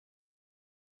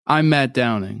I'm Matt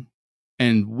Downing,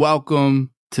 and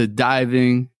welcome to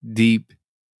Diving Deep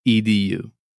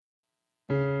EDU.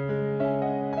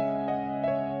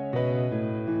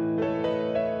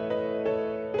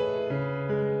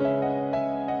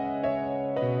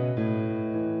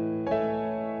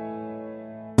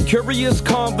 Curious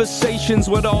conversations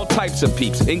with all types of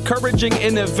peeps. Encouraging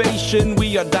innovation,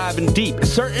 we are diving deep.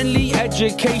 Certainly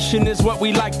education is what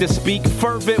we like to speak.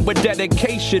 Fervent with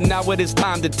dedication, now it is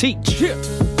time to teach. Yeah.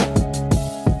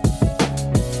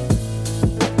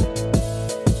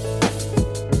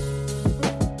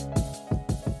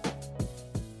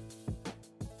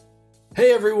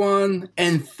 Hey everyone,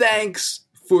 and thanks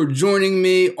for joining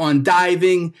me on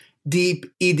Diving Deep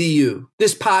EDU.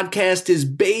 This podcast is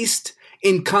based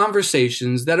in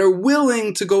conversations that are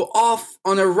willing to go off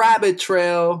on a rabbit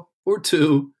trail or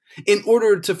two in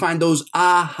order to find those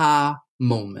aha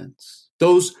moments.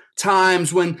 Those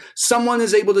times when someone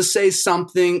is able to say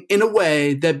something in a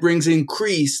way that brings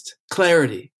increased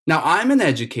clarity. Now, I'm an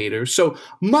educator, so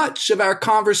much of our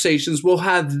conversations will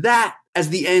have that as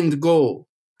the end goal.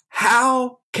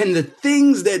 How can the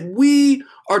things that we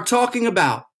are talking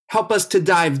about help us to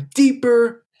dive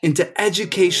deeper into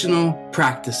educational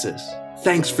practices?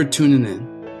 Thanks for tuning in.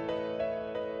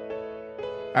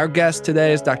 Our guest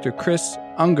today is Dr. Chris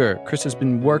Unger. Chris has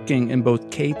been working in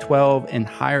both K-12 and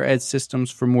higher ed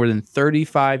systems for more than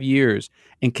 35 years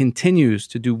and continues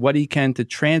to do what he can to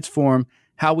transform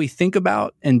how we think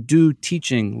about and do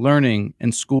teaching, learning,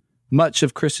 and school. Much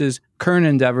of Chris's current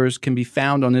endeavors can be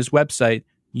found on his website,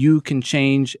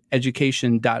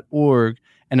 youcanchangeeducation.org,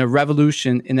 and a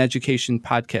Revolution in Education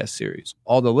podcast series.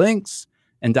 All the links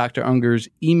and Dr. Unger's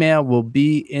email will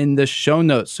be in the show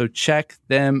notes, so check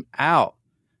them out.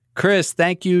 Chris,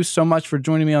 thank you so much for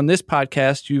joining me on this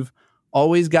podcast. You've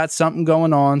always got something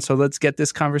going on, so let's get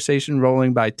this conversation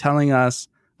rolling by telling us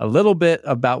a little bit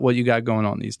about what you got going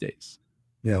on these days.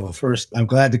 Yeah, well, first, I'm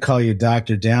glad to call you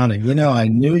Dr. Downing. You know, I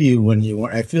knew you when you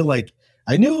were, I feel like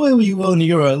I knew you when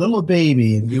you were a little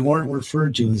baby and you weren't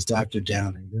referred to as Dr.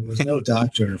 Downing. There was no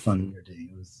doctor in front of your name.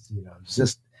 It was, you know,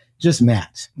 just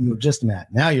Matt. You were just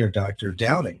Matt. Now you're Dr.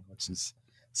 Downing,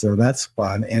 so that's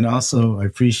fun. And also, I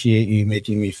appreciate you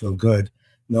making me feel good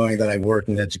knowing that I've worked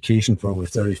in education for over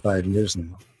 35 years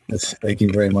now. Thank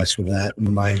you very much for that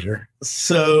reminder.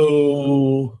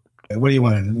 So, what do you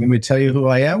want? Let me tell you who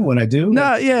I am, what I do?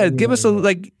 No, yeah. Give us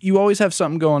you always have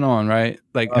something going on, right?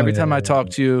 Like every time I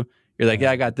talk to you, you're like,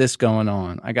 yeah, I got this going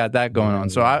on. I got that going on.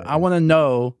 So I want to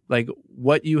know like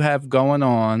what you have going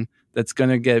on that's going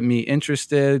to get me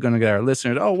interested, going to get our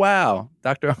listeners, oh, wow,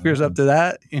 Dr. Unger's up to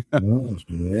that. You know?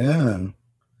 Yeah.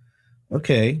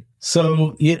 Okay.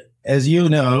 So as you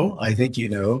know, I think you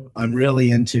know, I'm really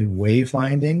into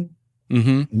wayfinding.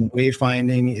 Mm-hmm.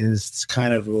 Wayfinding is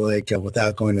kind of like,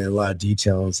 without going into a lot of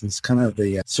details, it's kind of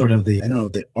the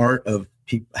the art of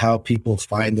how people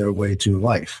find their way to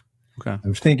life. Okay.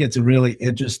 I think it's a really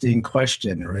interesting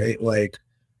question, right? Like,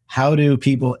 how do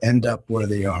people end up where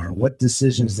they are? What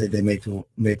decisions did they make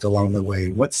along the way?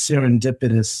 What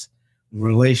serendipitous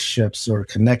relationships or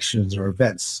connections or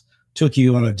events took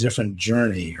you on a different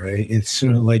journey, right? It's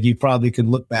sort of like you probably could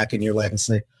look back in your life and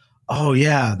say, oh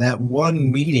yeah, that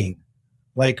one meeting,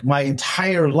 like my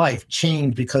entire life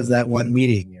changed because of that one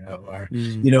meeting, you know, or,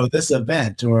 you know, this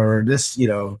event or this, you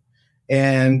know,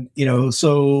 and, you know,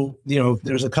 so, you know,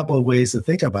 there's a couple of ways to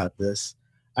think about this.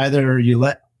 Either you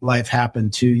let life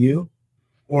happen to you,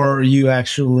 or you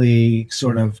actually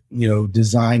sort of, you know,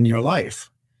 design your life.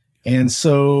 And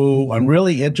so I'm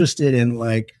really interested in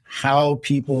like how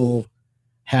people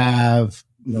have,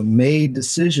 you know, made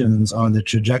decisions on the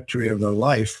trajectory of their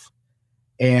life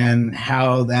and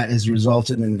how that has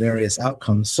resulted in various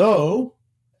outcomes. So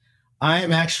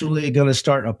I'm actually going to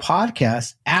start a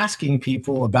podcast asking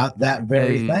people about that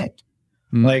very thing.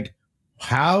 Like,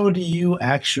 how do you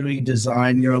actually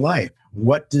design your life?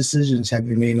 What decisions have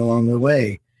you made along the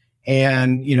way?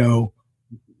 And, you know,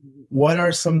 what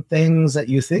are some things that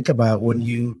you think about when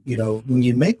you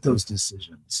make those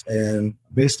decisions? And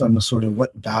based on the sort of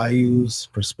what values,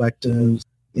 perspectives,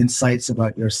 insights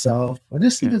about yourself. I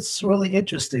just think it's really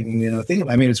interesting, you know,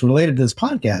 it's related to this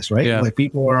podcast, right? Yeah. Like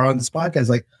people are on this podcast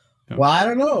like, well, I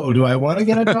don't know. Do I want to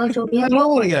get a doctorate? I don't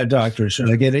want to get a doctorate. Should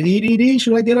I get an EDD?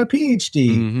 Should I get a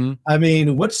PhD? Mm-hmm. I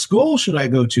mean, what school should I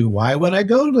go to? Why would I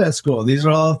go to that school? These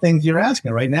are all things you're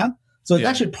asking right now. So it's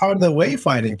actually part of the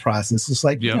wayfinding process. It's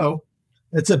like, you know,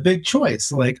 it's a big choice.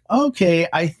 Like, okay,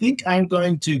 I think I'm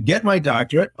going to get my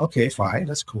doctorate. Okay, fine.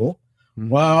 That's cool. Mm-hmm.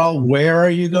 Well, where are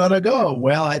you going to go?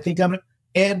 Well, I think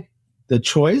and the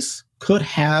choice could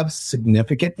have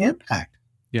significant impact.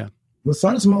 Yeah. It's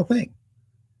not a small thing.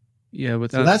 Yeah,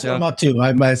 So that's what I'm up to.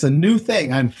 It's a new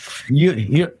thing.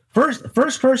 You're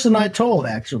first person I told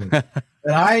actually that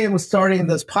I am starting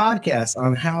this podcast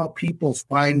on how people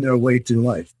find their way through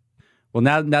life. Well,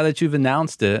 now that you've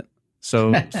announced it,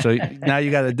 so now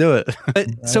you got to do it.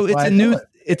 So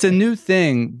it's a new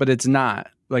thing, but it's not.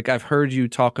 Like I've heard you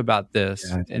talk about this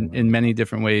in many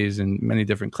different ways and many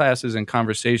different classes and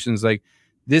conversations. Like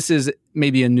this is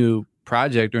maybe a new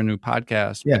project or a new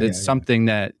podcast, but it's something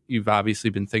that you've obviously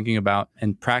been thinking about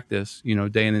and practice,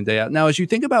 day in and day out. Now, as you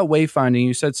think about wayfinding,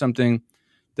 you said something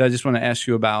that I just want to ask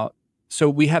you about. So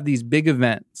we have these big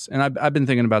events, and I've been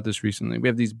thinking about this recently. We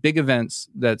have these big events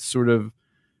that sort of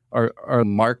are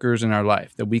markers in our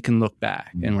life that we can look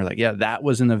back and we're like, yeah, that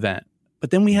was an event.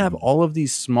 But then we have all of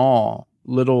these small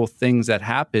little things that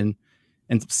happen,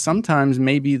 and sometimes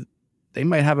maybe they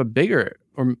might have a bigger,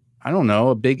 or I don't know,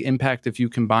 a big impact if you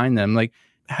combine them. Like,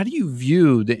 how do you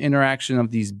view the interaction of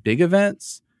these big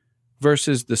events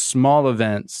versus the small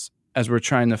events as we're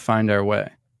trying to find our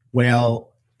way? Well,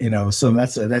 so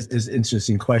that's an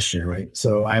interesting question, right?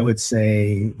 So I would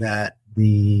say that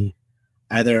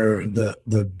either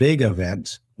the big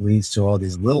event leads to all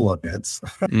these little events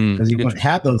because you wouldn't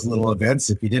have those little events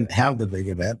if you didn't have the big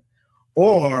event,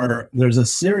 or there's a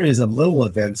series of little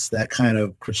events that kind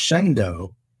of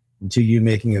crescendo into you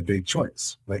making a big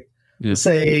choice. Like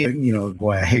say,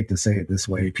 boy, I hate to say it this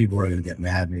way, people are going to get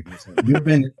mad maybe. So you've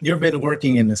been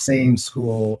working in the same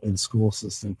school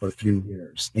system for a few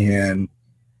years, and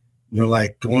you're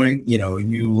like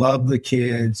you love the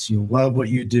kids, you love what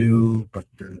you do, but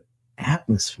the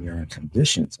atmosphere and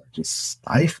conditions are just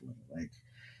stifling.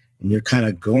 And you're kind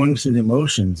of going through the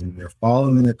emotions and you're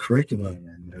following the curriculum,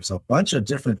 and there's a bunch of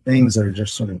different things that are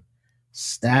just sort of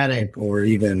static or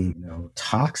even,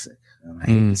 toxic. And I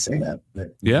hate to say that,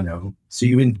 but, so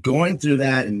you've been going through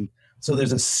that. And so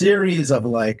there's a series of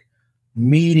like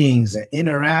meetings and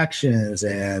interactions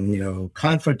and,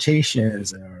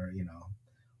 confrontations or,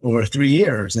 over 3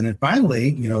 years. And then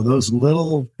finally, those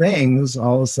little things,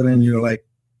 all of a sudden you're like,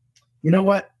 you know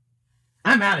what?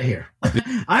 I'm out of here.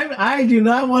 I do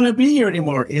not want to be here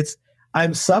anymore.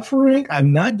 I'm suffering.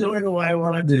 I'm not doing what I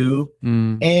want to do.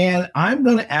 And I'm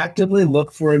going to actively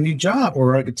look for a new job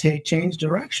or I could change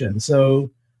direction.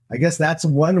 So I guess that's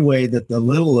one way that the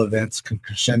little events can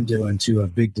crescendo into a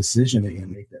big decision that you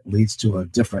make that leads to a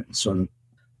different sort of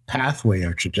pathway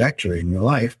or trajectory in your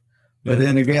life. But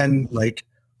then again,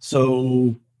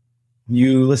 so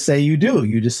let's say you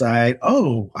decide,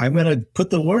 I'm going to put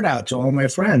the word out to all my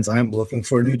friends. I'm looking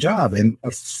for a new job. And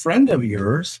a friend of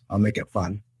yours, I'll make it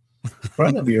fun. A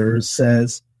friend of yours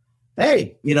says,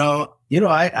 hey, I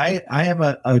have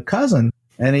a cousin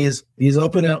and he's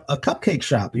opened a cupcake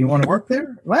shop. You want to work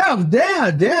there? Wow,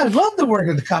 Dad, I'd love to work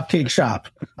at the cupcake shop.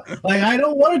 I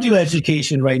don't want to do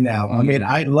education right now. I mean,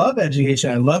 I love education.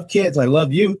 I love kids. I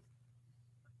love youth.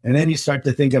 And then you start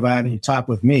to think about it and you talk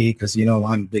with me because, I'm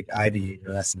a big ideator.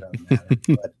 That's doesn't matter.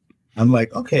 But I'm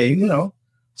like, okay,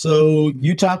 so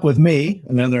you talk with me,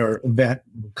 another event,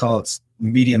 we'll call it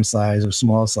medium size or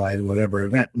small size, whatever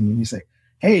event. And you say,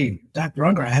 hey, Dr.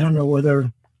 Unger, I don't know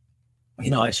whether,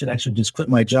 I should actually just quit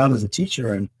my job as a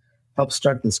teacher and help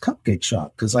start this cupcake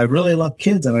shop because I really love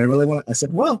kids and I really want I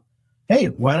said, well, hey,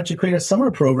 why don't you create a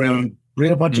summer program and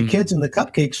bring a bunch of kids in the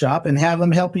cupcake shop and have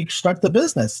them help you start the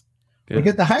business? Or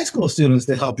get the high school students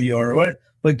to help you,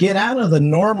 but get out of the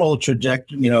normal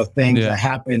trajectory, things that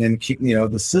happen in,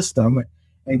 the system,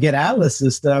 and get out of the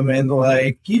system. And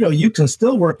you can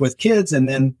still work with kids, and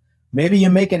then maybe you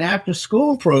make an after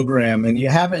school program and you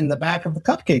have it in the back of the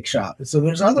cupcake shop. So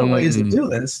there's other ways to do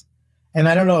this. And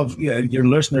I don't know if your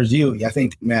listeners, I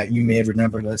think, Matt, you may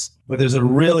remember this, but there's a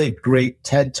really great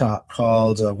TED Talk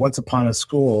called Once Upon a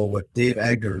School with Dave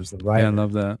Eggers, the writer. Yeah, I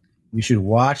love that. You should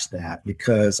watch that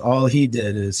because all he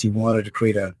did is he wanted to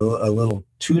create a little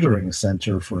tutoring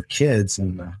center for kids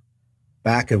in the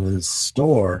back of his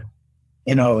store,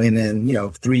 and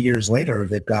then, 3 years later,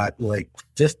 they've got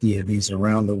 50 of these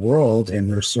around the world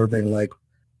and they're serving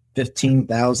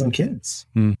 15,000 kids.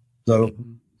 So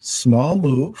small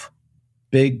move,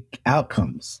 big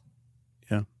outcomes.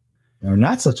 Yeah. Or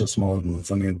not such a small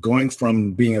move. I mean, going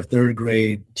from being a third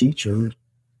grade teacher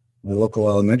the local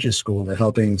elementary school to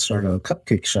helping start a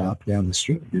cupcake shop down the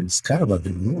street is kind of a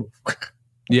big move.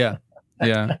 Yeah.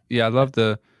 I love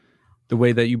the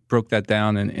way that you broke that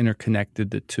down and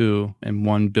interconnected the two, and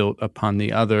one built upon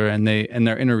the other, and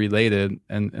they're interrelated.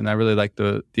 And I really like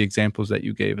the examples that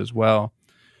you gave as well.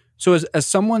 So as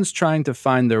someone's trying to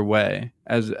find their way,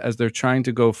 as they're trying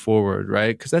to go forward,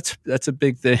 right? Because that's a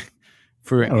big thing.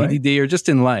 for ADD or just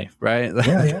in life, right?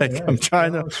 I'm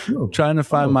trying to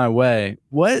find my way.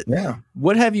 What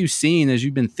have you seen as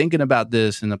you've been thinking about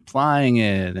this and applying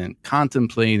it and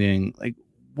contemplating? Like,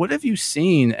 what have you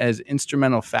seen as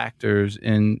instrumental factors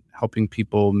in helping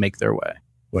people make their way?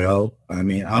 Well, I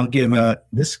mean, I'll give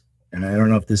this, and I don't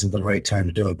know if this is the right time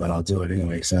to do it, but I'll do it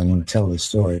anyway. So I'm going to tell this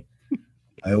story.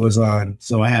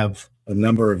 So I have a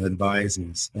number of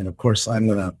advisors, and of course I'm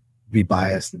going to be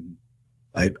biased. And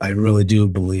I really do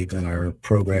believe in our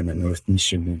program at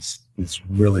Northeastern. It's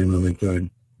really, really good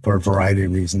for a variety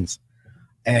of reasons.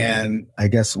 And I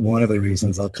guess one of the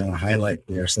reasons I'll kind of highlight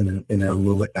there, so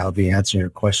I'll be answering your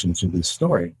question through this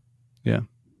story. Yeah.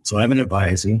 So I have an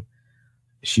advisor.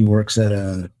 She works at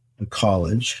a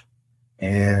college,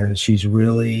 and she's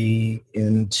really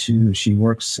she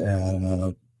works at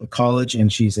a college,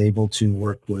 and she's able to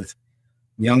work with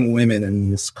young women in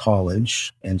this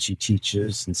college, and she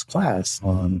teaches this class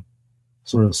on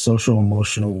sort of social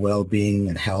emotional well-being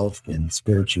and health and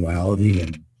spirituality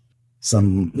and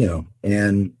some,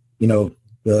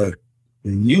 the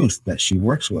youth that she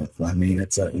works with. I mean,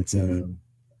 it's a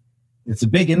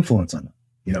big influence on them.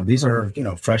 These are,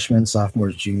 freshmen,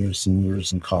 sophomores, juniors,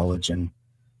 seniors in college, and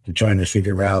they're trying to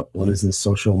figure out what is this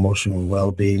social emotional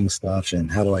well-being stuff,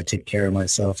 and how do I take care of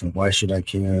myself, and why should I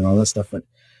care, and all this stuff. But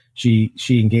she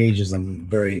engages them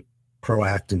very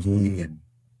proactively, and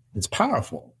it's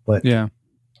powerful. But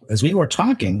as we were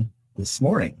talking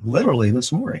literally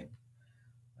this morning,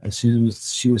 she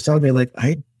was telling me, like,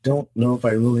 I don't know if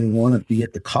I really want to be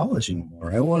at the college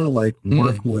anymore. I want to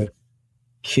work with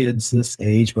kids this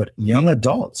age, but young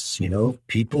adults,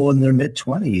 people in their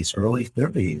mid-20s, early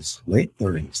 30s, late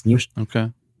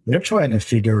 30s. They're trying to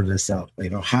figure this out.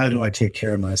 How do I take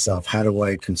care of myself? How do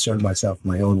I concern myself with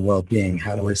my own well-being?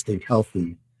 How do I stay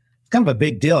healthy? It's kind of a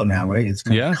big deal now, right? It's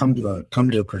kind of come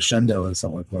to a crescendo and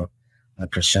something. Well, not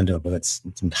crescendo, but it's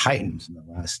been heightened in the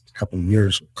last couple of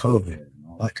years with COVID and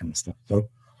all that kind of stuff.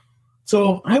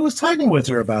 So I was talking with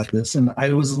her about this, and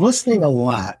I was listening a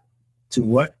lot to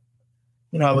what,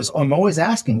 I'm always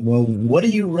asking, well, what do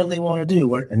you really want to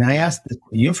do? And I asked,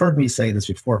 you've heard me say this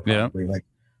before, probably,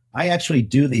 I actually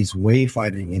do these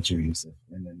wayfinding interviews,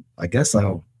 and then I guess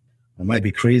I might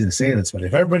be crazy to say this, but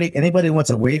if anybody wants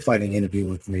a wayfinding interview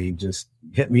with me, just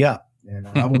hit me up, and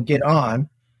I will get on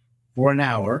for an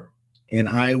hour, and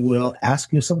I will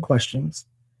ask you some questions,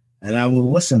 and I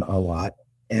will listen a lot,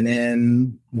 and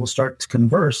then we'll start to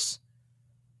converse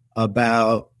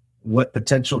about what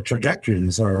potential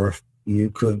trajectories you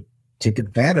could take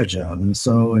advantage of. And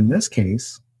so in this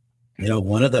case,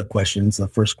 one of the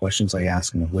first questions I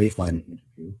ask in a wayfinding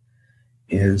interview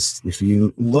is, if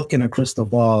you look in a crystal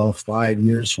ball 5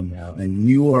 years from now and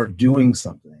you are doing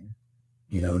something,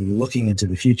 you're looking into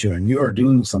the future and you are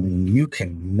doing something, you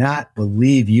cannot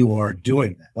believe you are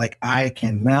doing that. Like, I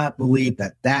cannot believe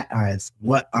that is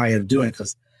what I am doing,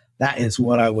 because that is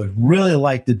what I would really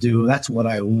like to do. That's what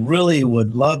I really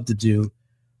would love to do.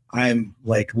 I'm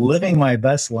living my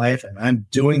best life, and I'm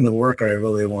doing the work I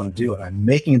really want to do, and I'm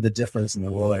making the difference in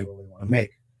the world I really want to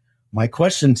make. My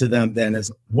question to them then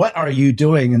is, what are you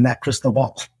doing in that crystal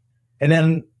ball?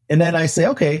 And then I say,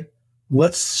 okay,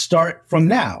 let's start from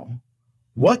now.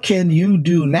 What can you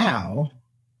do now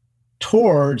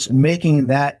towards making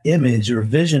that image or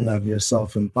vision of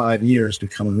yourself in 5 years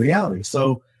become a reality?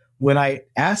 So when I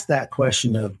asked that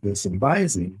question of this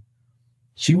advising,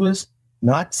 she was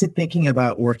not thinking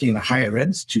about working in a higher ed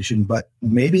institution, but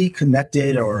maybe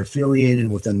connected or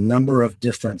affiliated with a number of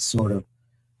different sort of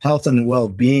health and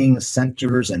well-being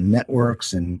centers and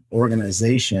networks and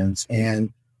organizations,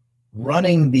 and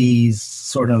running these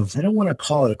sort of, I don't want to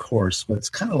call it a course, but it's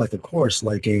kind of like a course,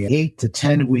 like a 8 to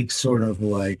 10 week sort of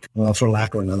for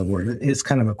lack of another word, it's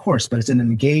kind of a course, but it's an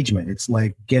engagement. It's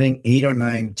like getting 8 or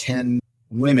 9, 10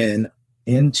 women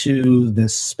into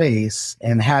this space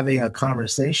and having a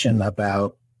conversation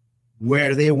about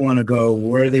where they want to go,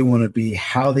 where they want to be,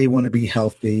 how they want to be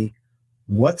healthy,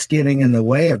 what's getting in the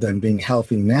way of them being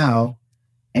healthy now,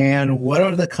 and what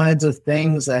are the kinds of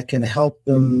things that can help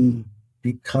them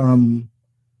be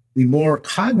more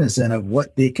cognizant of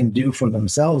what they can do for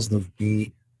themselves to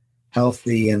be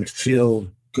healthy and feel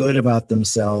good about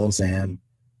themselves.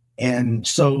 And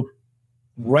so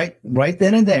right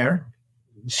then and there,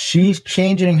 she's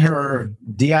changing her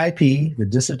DIP, the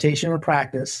dissertation of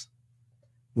practice,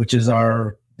 which is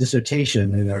our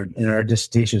dissertation. In our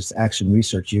dissertation action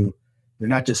research, you're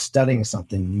not just studying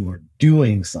something, you are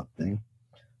doing something.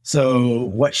 So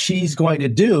what she's going to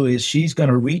do is she's going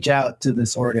to reach out to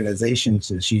this organization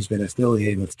that she's been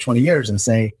affiliated with 20 years and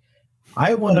say,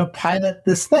 I want to pilot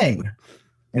this thing.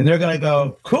 And they're going to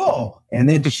go, cool. And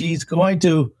then she's going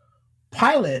to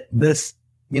pilot this,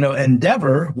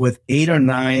 endeavor with 8 or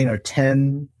 9 or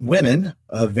 10 women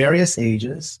of various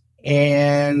ages.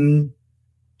 And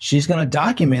she's going to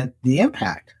document the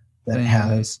impact that it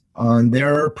has on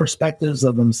their perspectives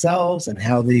of themselves and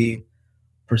how they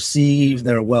perceive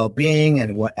their well-being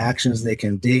and what actions they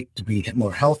can take to be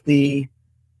more healthy.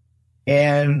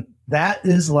 And that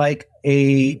is like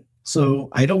so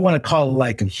I don't want to call it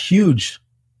like a huge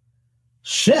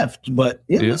shift, but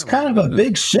it was kind of a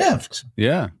big shift.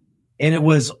 Yeah. And it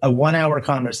was a 1-hour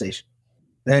conversation.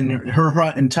 And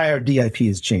her entire DIP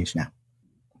has changed now.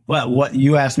 But what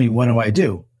you asked me, what do I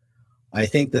do? I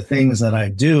think the things that I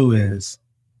do is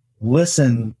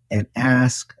listen and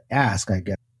ask, I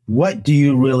guess, what do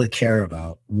you really care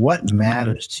about? What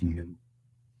matters to you?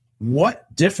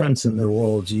 What difference in the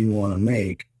world do you want to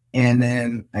make? And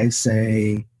then I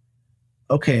say,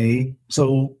 okay,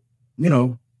 so,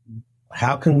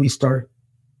 how can we start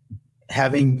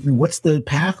what's the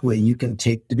pathway you can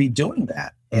take to be doing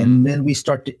that? And then we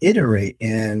start to iterate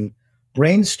and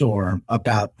brainstorm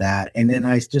about that. And then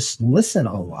I just listen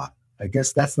a lot. I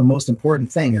guess that's the most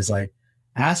important thing is like,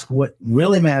 ask what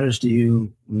really matters to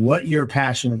you, what you're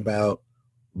passionate about,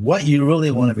 what you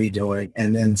really want to be doing,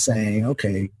 and then saying,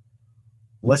 okay,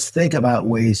 let's think about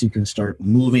ways you can start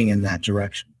moving in that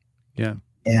direction. Yeah.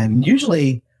 And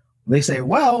usually they say,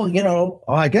 well,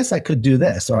 I guess I could do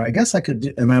this, or I guess I could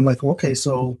do, and I'm like, okay,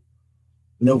 so,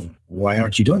 why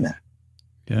aren't you doing that?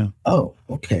 Yeah. Oh,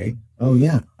 okay. Oh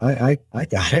yeah, I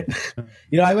got it.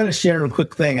 I'm going to share a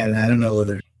quick thing, and I don't know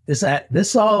whether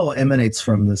this all emanates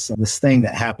from this thing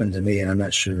that happened to me, and I'm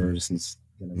not sure since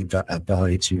of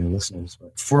value to your listeners.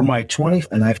 But for my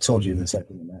 20th, and I've told you this, I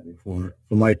think, Matt, before.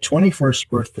 For my 21st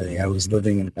birthday, I was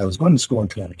going to school in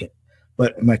Connecticut,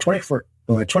 but my 21st,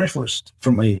 I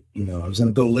was going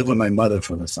to go live with my mother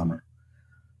for the summer,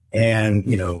 and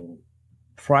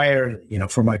prior,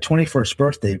 for my 21st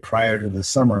birthday, prior to the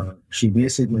summer, she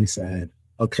basically said,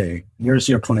 okay, here's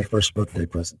your 21st birthday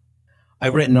present.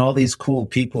 I've written all these cool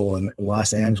people in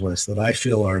Los Angeles that I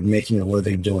feel are making a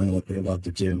living doing what they love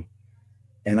to do.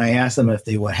 And I asked them if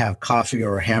they would have coffee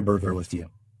or a hamburger with you.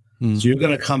 So you're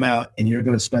going to come out and you're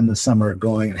going to spend the summer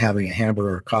going and having a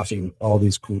hamburger or coffee with all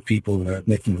these cool people that are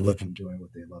making a living doing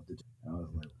what they love to do. And I was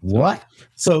like, what?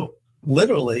 So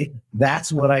literally,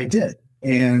 that's what I did.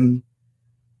 And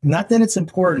not that it's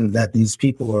important that these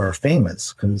people are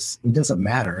famous, because it doesn't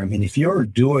matter. I mean, if you're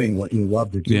doing what you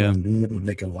love to do and being able to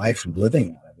make a life and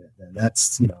living out of it, then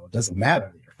that's, it doesn't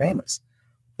matter that you're famous.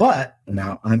 But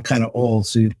now I'm kind of old,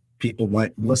 so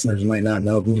listeners might not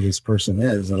know who this person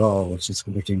is at all, which is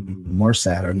making me more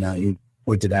sadder. Now you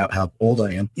pointed out how old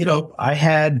I am. I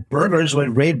had burgers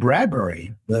with Ray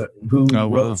Bradbury, who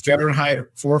wrote Fahrenheit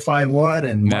 451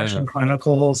 and Martian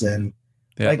Chronicles, and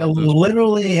I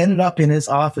literally ended up in his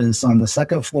office on the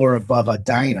second floor above a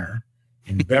diner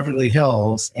in Beverly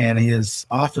Hills, and his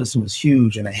office was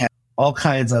huge, and it had all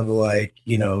kinds of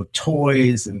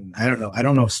toys, and I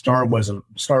don't know if Star Wars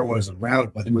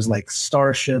around, but it was like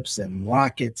starships and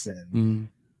rockets and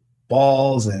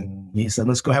balls, and he said,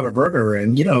 let's go have a burger.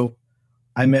 And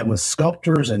I met with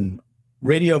sculptors and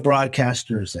radio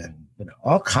broadcasters and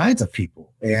all kinds of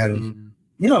people, and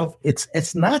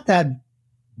it's not that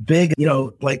big,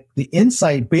 like the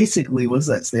insight basically was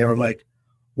this. They were like,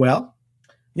 well,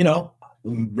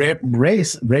 Ray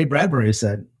Bradbury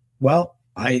said, well,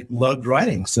 I loved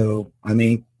writing. So, I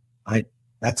mean,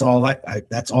 that's all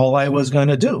I was going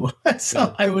to do.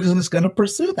 So I was just going to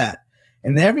pursue that.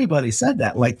 And everybody said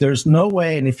that, like, there's no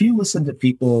way. And if you listen to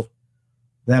people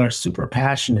that are super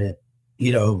passionate,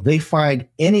 they find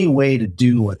any way to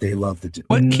do what they love to do.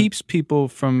 What keeps people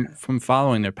from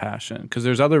following their passion? Because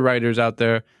there's other writers out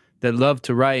there that love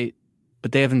to write,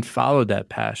 but they haven't followed that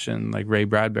passion like Ray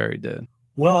Bradbury did.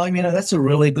 Well, I mean, that's a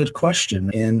really good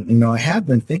question. And, I have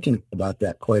been thinking about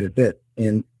that quite a bit.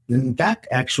 And in fact,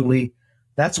 actually,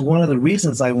 that's one of the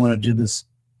reasons I want to do this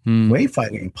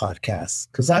wayfinding podcast,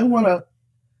 because I want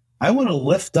to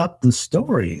lift up the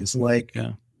stories. Like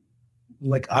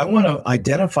I want to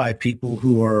identify people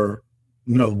who are,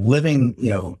 living,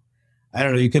 I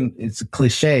don't know, it's a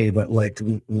cliche, but like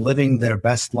living their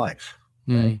best life.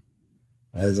 Right?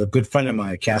 As a good friend of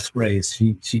mine, Cass Grace,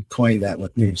 she coined that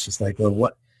with me. She's like, well,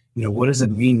 what does it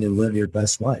mean to live your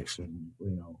best life? And,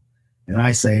 and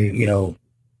I say,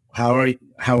 how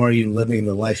are you living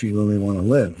the life you really want to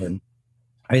live? And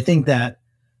I think that,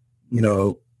 I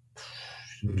don't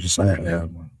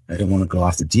want to go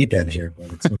off the deep end here,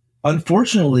 but it's,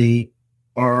 unfortunately,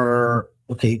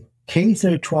 K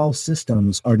through 12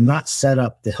 systems are not set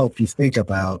up to help you think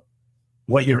about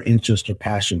what your interests or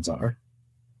passions are.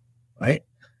 Right?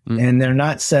 and they're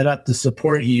not set up to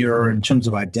support you or in terms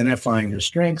of identifying your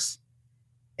strengths.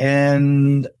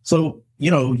 And so,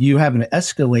 you have an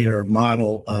escalator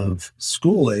model of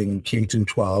schooling K through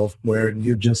 12 where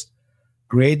you're just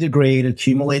grade to grade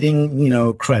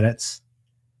accumulating, credits,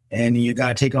 and you got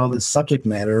to take all this subject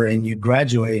matter and you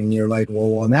graduate and you're like,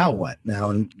 well, now what? Now,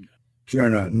 if you're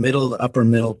in a upper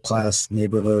middle class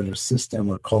neighborhood or system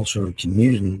or culture or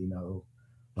community,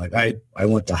 like I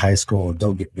went to high school,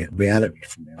 don't get mad at me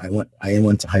from there. I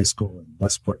went to high school in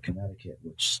Westport, Connecticut,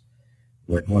 which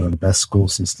was one of the best school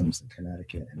systems in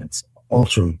Connecticut, and it's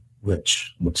ultra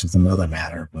rich, which is another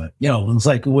matter. But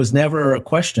it was never a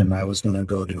question I was going to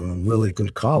go to a really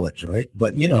good college, right?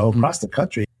 But across the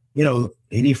country,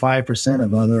 85%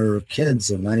 of other kids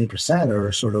and 90%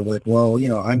 are sort of like, well,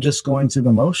 I'm just going through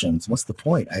the motions. What's the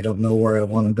point? I don't know where I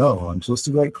want to go. I'm supposed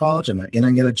to go to college. I'm not going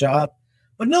to get a job.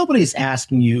 But nobody's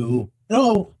asking you,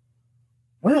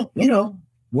 what do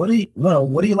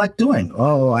you like doing?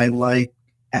 Oh, I like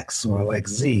X or I like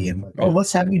Z. And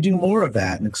let's have you do more of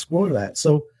that and explore that.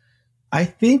 So I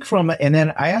think and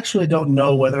then I actually don't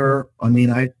know whether,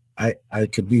 I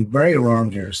could be very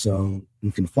wrong here. So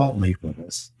you can fault me for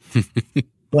this.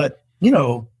 But,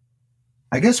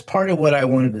 I guess part of what I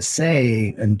wanted to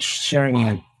say and sharing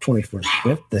my 21st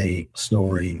birthday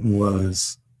story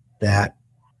was that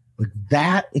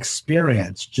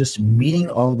experience, just meeting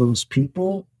all those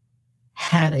people,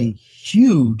 had a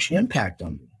huge impact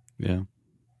on me. Yeah.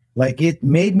 Like it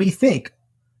made me think,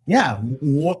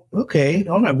 okay,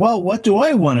 all right, well, what do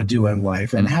I want to do in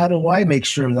life? And how do I make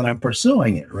sure that I'm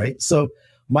pursuing it, right? So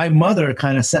my mother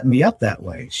kind of set me up that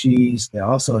way. She's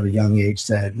also at a young age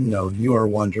said, you are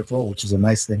wonderful, which is a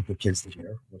nice thing for kids to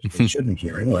hear, which they shouldn't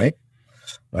hear anyway,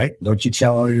 right? Don't you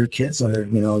tell all your kids, you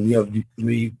have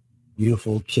 3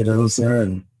 beautiful kiddos there,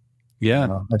 and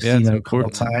I've seen them a couple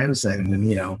times,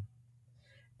 and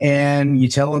and you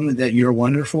tell them that you're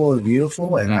wonderful and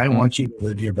beautiful, and I want you to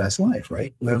live your best life,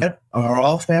 right? Are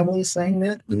all families saying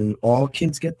that? Do all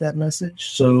kids get that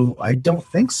message? So I don't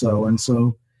think so. And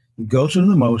so you go through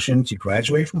the motions, you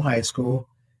graduate from high school,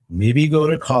 maybe you go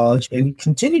to college and you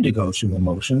continue to go through the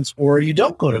motions, or you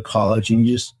don't go to college and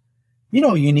you just,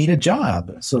 you need a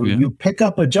job. So you pick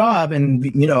up a job and,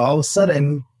 all of a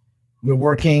sudden you're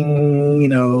working,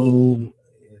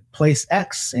 place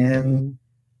X, and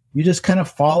you just kind of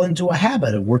fall into a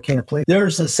habit of working a place.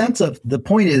 There's a sense of, the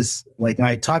point is, like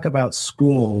I talk about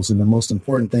schools, and the most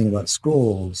important thing about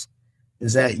schools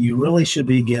is that you really should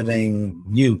be giving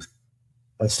youth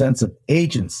a sense of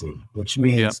agency, which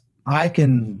means I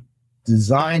can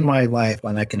design my life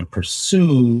and I can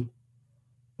pursue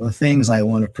the things I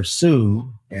want to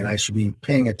pursue. And I should be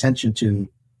paying attention to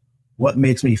what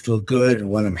makes me feel good and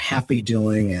what I'm happy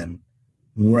doing and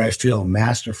where I feel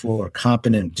masterful or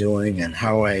competent doing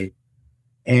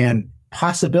and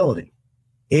possibility,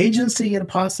 agency and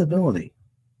possibility.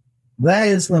 That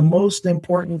is the most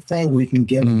important thing we can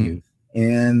give you.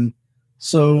 And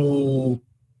so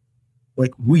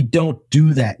we don't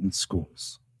do that in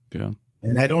schools. Yeah.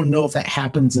 And I don't know if that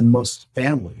happens in most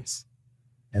families.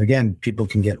 And again, people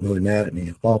can get really mad at me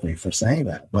and fault me for saying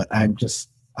that, but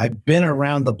I've been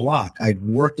around the block. I've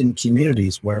worked in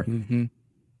communities where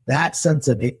that sense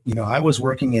of it, I was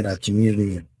working in a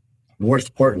community in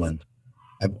North Portland.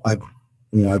 I've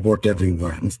worked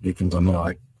everywhere.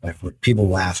 People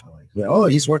laugh like, oh,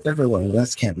 he's worked everywhere. Well,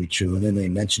 that can't be true. And then they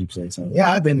mention places.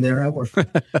 Yeah, I've been there. I worked.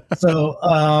 So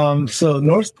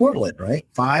North Portland, right?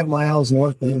 5 miles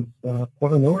north of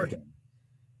Portland, Oregon.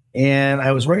 And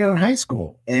I was working in high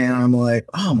school, and I'm like,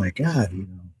 oh my God,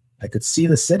 I could see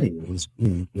the city.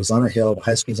 It was on a hill.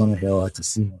 High school's on a hill. I could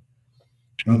see it.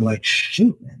 And I'm like,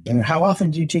 shoot, man. And how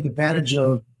often do you take advantage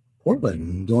of Portland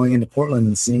and going into Portland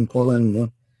and seeing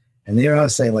Portland? And they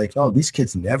always say like, oh, these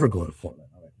kids never go to Portland.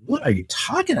 I'm like, what are you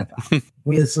talking about?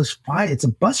 It's a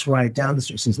bus ride down the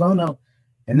street. He says, no.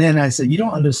 And then I said, you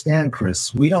don't understand,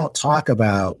 Chris. We don't talk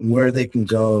about where they can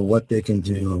go, what they can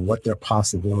do, and what their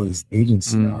possibilities,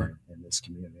 agency are in this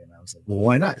community. And I was like, well,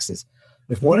 why not? He says,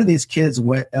 if one of these kids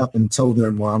went up and told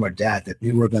their mom or dad that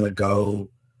they were going to go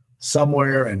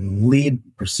somewhere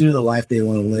and pursue the life they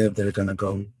want to live, they're going to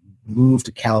go move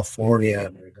to California,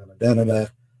 and they're going to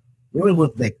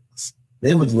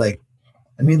they would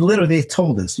literally, they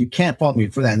told us, you can't fault me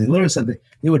for that. And they literally said that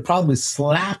they would probably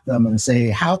slap them and say,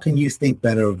 how can you think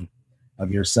better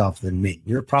of yourself than me?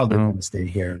 You're probably going to stay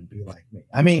here and be like me.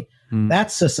 I mean,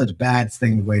 that's just such a bad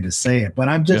way to say it. But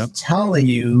I'm just telling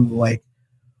you, like,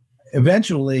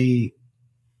 eventually,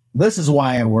 this is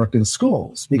why I work in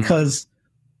schools, because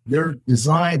they're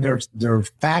designed, they're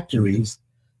factories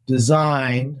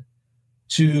designed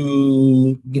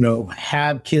to,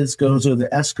 have kids go to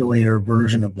the escalator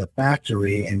version of the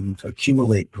factory and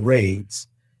accumulate grades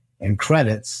and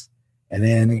credits and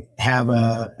then have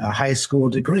a high school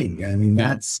degree. I mean,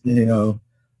 that's, and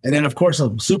then of course,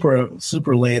 I'll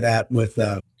overlay that with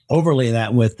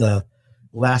the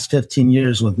last 15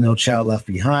 years with No Child Left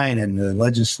Behind and the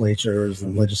legislatures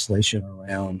and legislation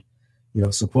around,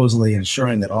 supposedly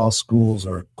ensuring that all schools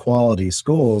are quality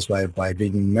schools by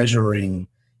being measuring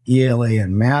ELA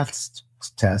and math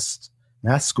tests,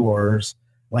 math scores,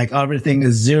 like everything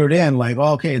is zeroed in. Like,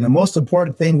 okay, the most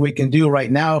important thing we can do right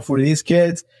now for these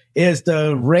kids is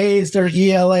to raise their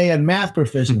ELA and math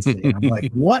proficiency. I'm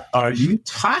like, what are you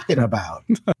talking about?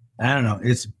 I don't know.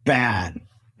 It's bad.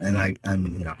 And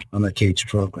I'm a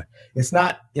K-12 guy. It's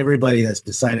not everybody that's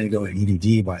decided to go to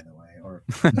EDD, by the way, or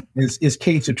is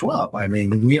K-12. I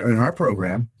mean, we are in our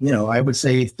program, I would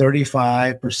say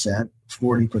 35%,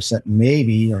 40%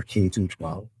 maybe are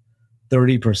K-12,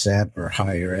 30% are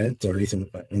higher ed, 30%.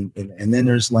 And then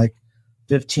there's like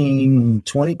 15,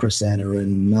 20% are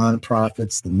in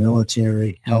nonprofits, the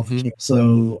military, healthcare.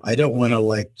 So I don't want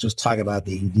to just talk about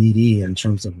the EDD in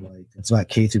terms of it's about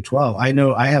K through 12. I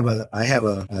know I have an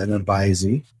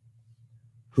advisee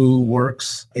who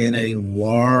works in a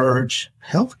large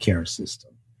healthcare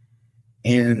system,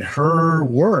 and her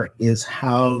work is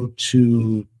how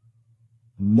to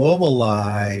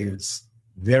mobilize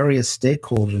various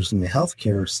stakeholders in the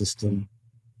healthcare system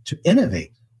to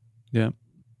innovate. Yeah.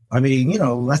 I mean,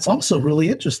 that's also really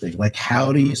interesting. Like,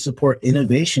 how do you support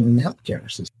innovation in the healthcare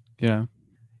system? Yeah.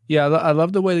 Yeah. I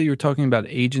love the way that you're talking about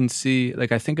agency.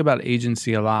 Like, I think about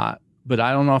agency a lot, but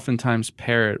I don't oftentimes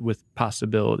pair it with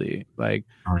possibility. Like,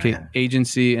 okay,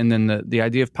 agency and then the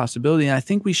idea of possibility. And I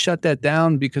think we shut that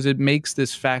down because it makes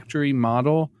this factory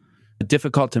model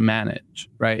difficult to manage,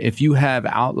 right? If you have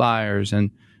outliers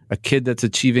and a kid that's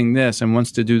achieving this and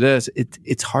wants to do this,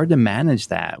 it's hard to manage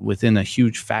that within a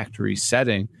huge factory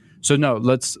setting. So no,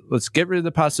 let's get rid of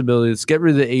the possibility. Let's get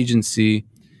rid of the agency.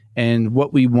 And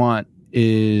what we want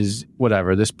is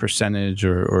whatever, this percentage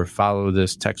or follow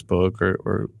this textbook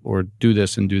or do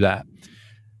this and do that.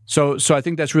 So I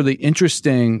think that's really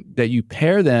interesting that you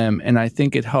pair them. And I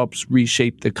think it helps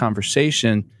reshape the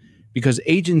conversation because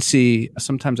agency,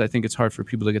 sometimes I think it's hard for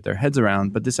people to get their heads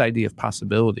around, but this idea of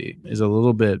possibility is a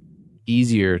little bit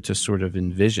easier to sort of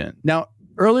envision. Now,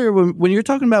 earlier when you're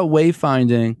talking about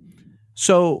wayfinding,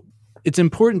 so it's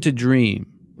important to dream,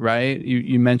 right?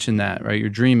 You mentioned that, right? You're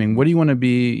dreaming. What do you want to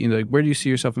be? Where do you see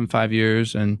yourself in 5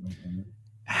 years? And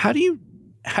how do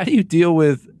you deal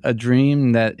with a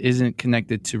dream that isn't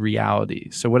connected to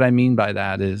reality? So what I mean by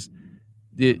that is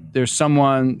there's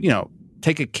someone,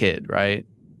 take a kid, right?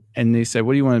 And they say,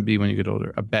 what do you want to be when you get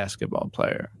older? A basketball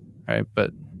player, right?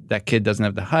 But that kid doesn't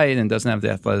have the height and doesn't have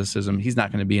the athleticism. He's not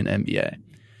going to be an NBA.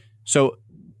 So,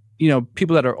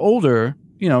 people that are older,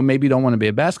 maybe don't want to be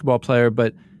a basketball player,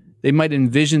 but they might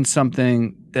envision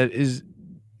something that is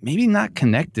maybe not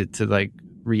connected to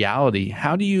reality.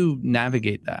 How do you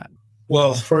navigate that?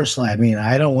 Well, first,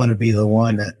 I don't want to be the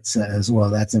one that says, well,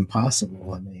 that's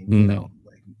impossible.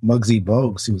 Muggsy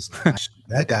Bogues,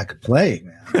 that guy could play,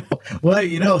 man.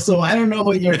 Well, so I don't know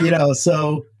what you're,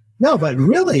 so no, but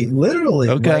really, literally,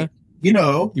 okay. You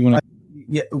want to?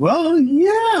 Yeah. Well,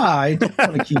 yeah, I do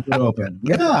want to keep it open.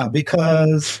 Yeah,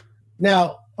 because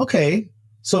now, okay,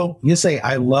 so you say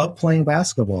I love playing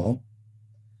basketball,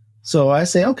 so I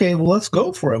say, okay, well, let's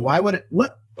go for it. Why would it?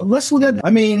 Let's look at.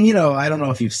 I don't know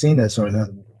if you've seen this or not.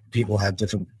 People have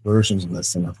different versions of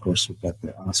this, and of course, we've got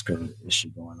the Oscar issue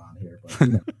going on here.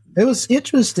 But it was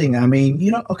interesting.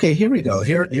 Okay, here we go.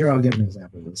 Here, I'll give an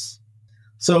example of this.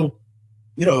 So,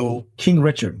 King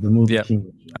Richard, the movie King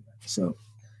Richard. So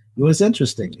it was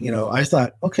interesting. I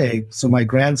thought, okay, so my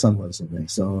grandson lives with me.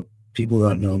 So people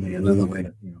don't know me another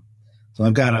way. So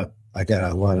I got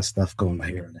a lot of stuff going on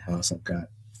here in the house. I've got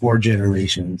 4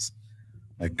 generations.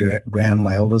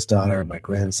 My oldest daughter, my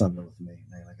grandson live with me.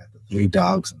 3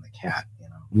 dogs and the cat.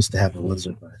 We used to have a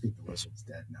lizard, but I think the lizard's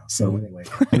dead now. So anyway,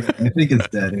 I think it's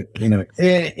dead.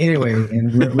 Anyway,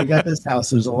 and we got this house.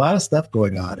 There's a lot of stuff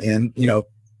going on, and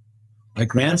my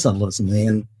grandson lives with me,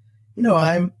 and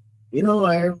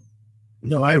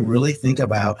I really think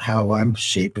about how I'm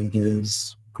shaping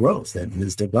his growth and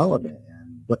his development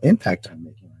and what impact I'm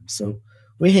making on him. So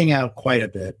we hang out quite a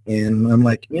bit, and I'm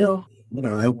like,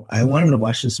 I wanted to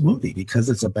watch this movie because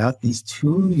it's about these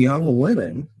 2 young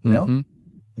women,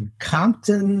 in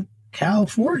Compton,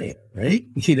 California, right?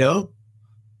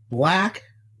 Black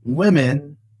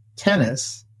women,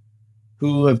 tennis,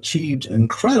 who have achieved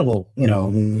incredible,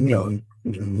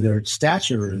 their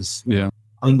stature is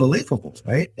unbelievable,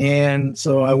 right? And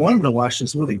so I wanted to watch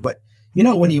this movie, but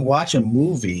when you watch a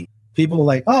movie, people are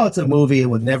like, oh, it's a movie. It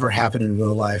would never happen in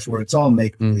real life, or it's all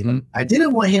make-believe. Mm-hmm. I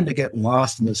didn't want him to get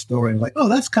lost in the story. Like, oh,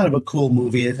 that's kind of a cool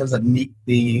movie. It has a neat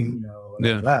theme,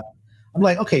 Yeah. That. I'm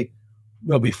like, okay,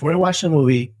 well, before I watch the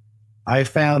movie, I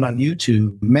found on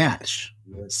YouTube match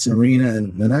with Serena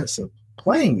and Vanessa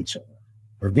playing each other,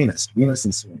 or Venus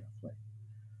and Serena playing.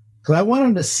 Because I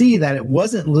wanted to see that it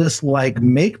wasn't just like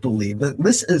make-believe, but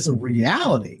this is a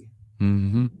reality.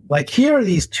 Mm-hmm. Like, here are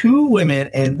these two women,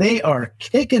 and they are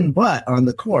kicking butt on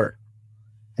the court.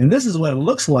 And this is what it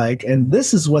looks like, and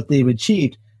this is what they've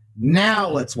achieved. Now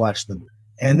let's watch them.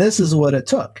 And this is what it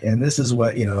took. And this is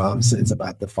what, obviously it's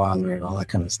about the father and all that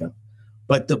kind of stuff.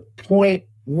 But the point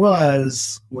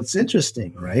was, what's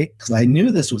interesting, right? Because I knew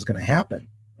this was going to happen,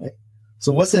 right?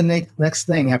 So what's the next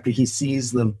thing after he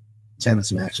sees the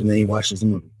tennis match and then he watches the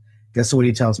movie? Guess what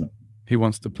he tells me? He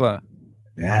wants to play.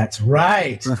 That's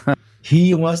right.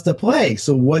 He wants to play.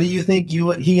 So what do you think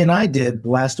he and I did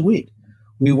last week?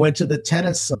 We went to the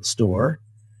tennis store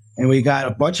and we got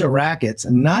a bunch of rackets,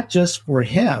 and not just for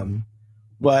him,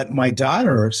 but my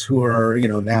daughters, who are,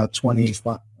 now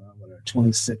 25,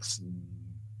 26,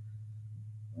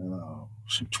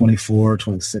 24,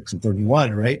 26, and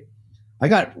 31, right? I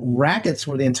got rackets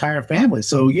for the entire family.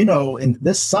 So, in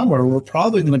this summer, we're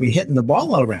probably going to be hitting the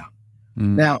ball all around.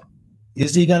 Mm. Now,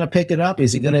 is he going to pick it up?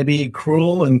 Is he going to be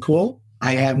cruel and cool?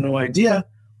 I have no idea.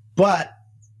 But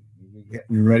you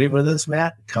ready for this,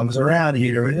 Matt? Comes around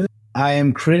here. I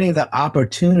am creating the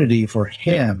opportunity for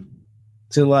him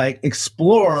to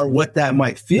explore what that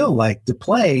might feel like to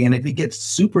play. And if he gets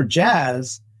super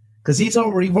jazzed, because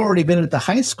we've already been at the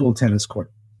high school tennis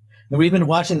court. And we've been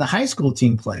watching the high school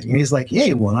team play. And he's like,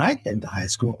 hey, when I get into high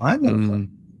school, I'm going to play.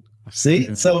 See?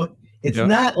 Yeah. So it's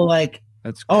not like,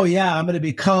 oh, yeah, I'm going to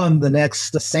become the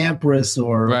next Sampras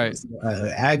or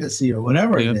Agassi or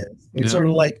whatever it is. It's sort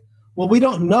of like, well, we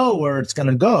don't know where it's going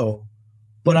to go,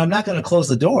 but I'm not going to close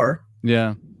the door.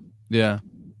 Yeah. Yeah.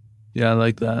 Yeah, I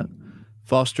like that.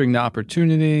 Fostering the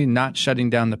opportunity, not shutting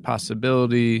down the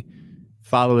possibility,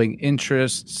 following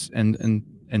interests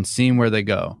and seeing where they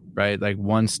go, right? Like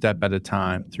one step at a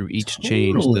time through each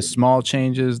change, the small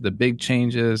changes, the big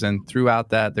changes, and throughout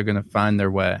that, they're going to find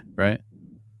their way, right?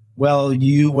 Well,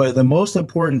 the most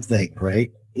important thing,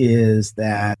 right, is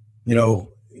that,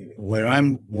 when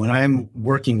I'm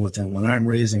working with him, when I'm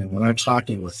raising him, when I'm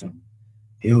talking with him,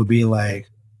 it would be like,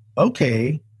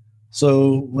 okay,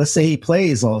 so let's say he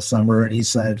plays all summer and he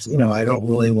says, I don't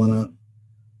really want to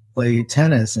play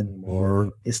tennis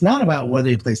anymore. It's not about whether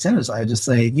he plays tennis. I just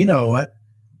say, you know what?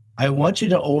 I want you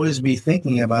to always be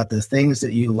thinking about the things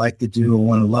that you like to do and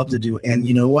want to love to do. And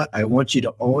you know what? I want you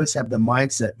to always have the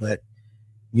mindset that,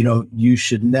 you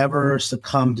should never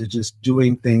succumb to just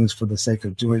doing things for the sake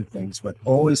of doing things, but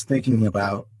always thinking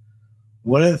about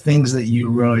what are the things that you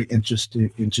really interest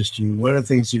you? What are the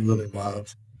things you really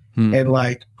love?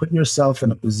 And putting yourself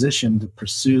in a position to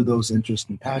pursue those interests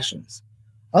and passions.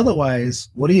 Otherwise,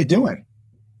 what are you doing?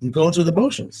 You're going through the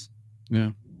motions.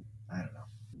 Yeah. I don't know.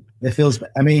 It feels,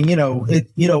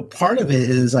 part of it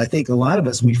is, I think a lot of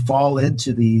us, we fall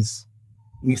into,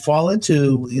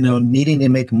 needing to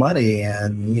make money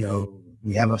and,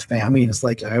 we have a family. And it's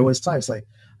like, I always tell you, it's like,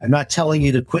 I'm not telling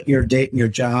you to quit your date and your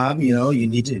job. You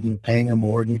need to be paying a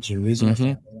mortgage and raising a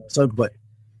family. So, but,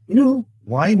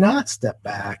 why not step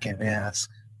back and ask,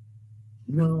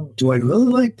 do I really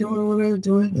like doing what I'm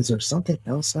doing? Is there something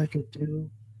else I could do?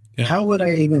 Yeah. How would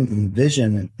I even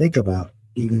envision and think about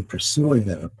even pursuing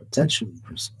that or potentially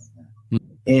pursuing that?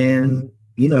 And,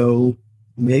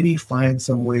 maybe find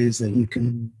some ways that you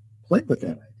can play with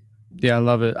that idea. Yeah, I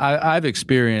love it. I've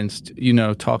experienced,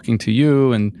 talking to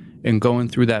you and going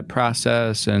through that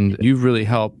process, and you've really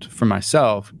helped for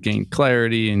myself gain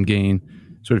clarity and gain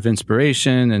sort of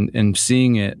inspiration and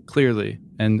seeing it clearly.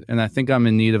 And I think I'm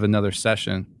in need of another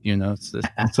session.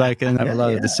 It's like I have a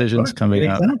lot of decisions coming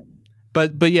up.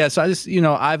 But yeah, so I just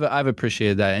I've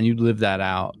appreciated that, and you live that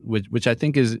out, which I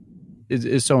think is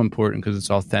so important because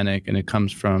it's authentic and it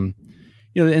comes from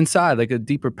inside, like a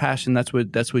deeper passion. That's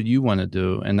what you want to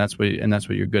do, and that's what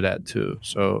you're good at too.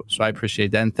 So I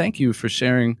appreciate that, and thank you for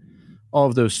sharing all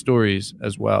of those stories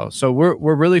as well. So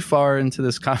we're really far into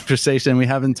this conversation. We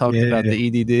haven't talked about the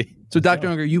EDD. So Dr.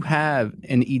 Unger, you have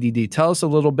an EDD. Tell us a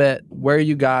little bit where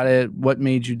you got it, what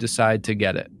made you decide to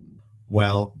get it.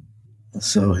 Well,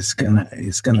 so it's gonna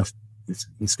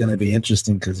be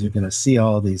interesting because you're gonna see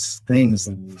all these things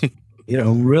and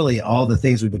really all the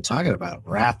things we've been talking about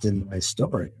wrapped in my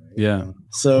story. Right? Yeah.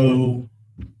 So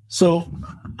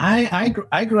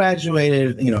I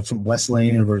graduated, from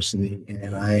Wesleyan University,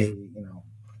 and I,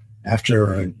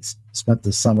 after spent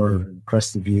the summer in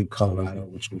Crested Butte, Colorado,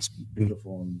 which was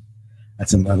beautiful. And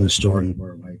that's another story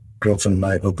where my girlfriend and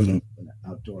I opened an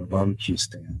outdoor barbecue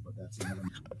stand. But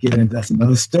that's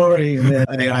another story. And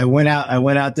then I went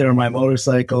out there on my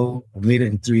motorcycle. I made it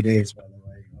in 3 days, by the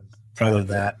way. I was proud of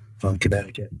that, from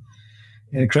Connecticut.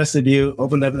 In Crested Butte,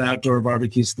 opened up an outdoor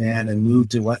barbecue stand and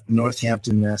moved to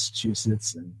Northampton,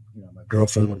 Massachusetts. And my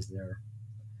girlfriend was there.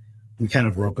 We kind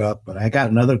of broke up, but I got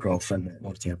another girlfriend at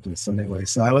Northampton. So anyway,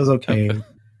 so I was okay.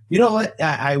 You know what?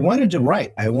 I wanted to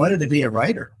write. I wanted to be a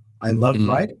writer. I loved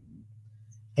writing.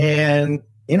 And,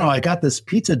 I got this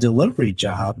pizza delivery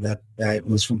job that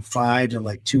was from 5 to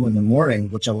like 2 in the morning,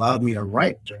 which allowed me to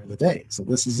write during the day. So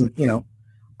this is,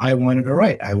 I wanted to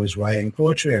write. I was writing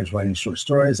poetry. I was writing short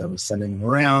stories. I was sending them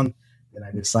around. And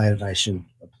I decided I should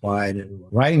apply to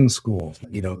writing school.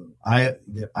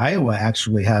 Iowa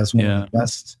actually has one of the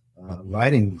best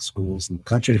writing schools in the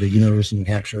country, the University of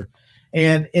New Hampshire.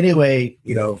 And anyway,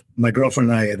 my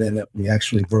girlfriend and I, we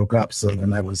actually broke up. So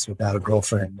then I was without a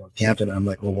girlfriend in Northampton. I'm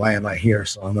like, well, why am I here?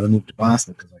 So I'm going to move to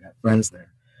Boston because I got friends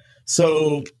there.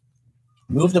 So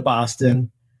moved to Boston,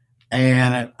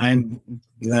 and I'm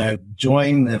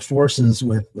joined the forces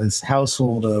with this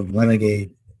household of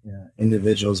renegade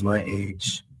individuals my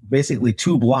age, basically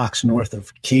 2 blocks north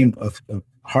of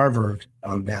Harvard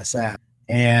on Mass Ave.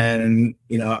 And,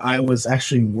 I was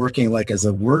actually working like as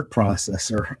a word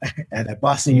processor at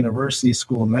Boston University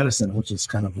School of Medicine, which is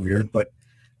kind of weird, but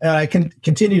I can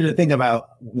continue to think about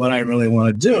what I really want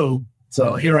to do.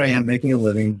 So here I am making a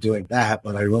living doing that,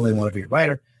 but I really want to be a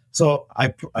writer. So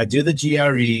I do the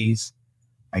GREs.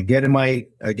 I get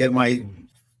my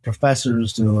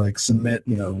professors to like submit,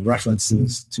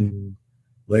 references to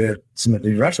later submit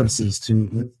the references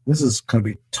to. This is going to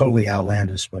be totally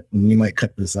outlandish, but you might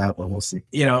cut this out, but we'll see.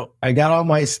 I got all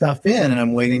my stuff in, and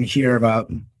I'm waiting to hear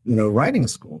about, writing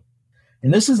school.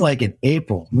 And this is like in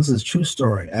April. This is a true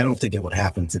story. I don't think it would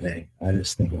happen today. I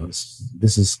just think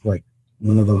this is like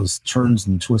one of those turns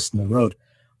and twists in the road.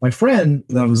 My friend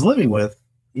that I was living with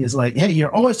is like, hey,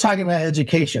 you're always talking about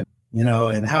education,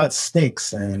 and how it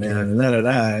stinks and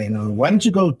why don't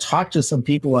you go talk to some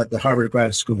people at the Harvard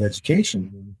Graduate School of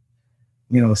Education and,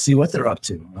 see what they're up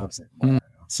to. And I was like, wow.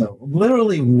 So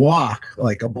literally walk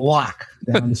like a block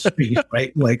down the street,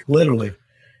 right? Like literally.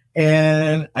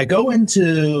 And I go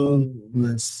into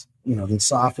this,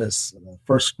 this office, the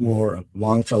first floor of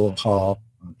Longfellow Hall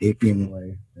on Appian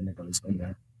Way. Anybody's been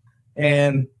there.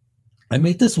 And I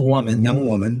meet this young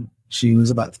woman. She was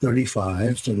about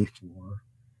 35, 34.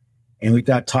 And we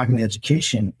got talking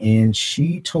education, and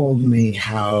she told me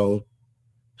how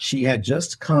she had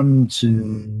just come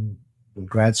to the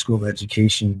grad school of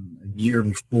education a year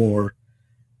before,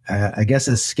 I guess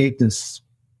escaped this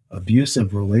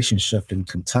abusive relationship in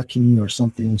Kentucky or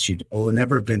something. She'd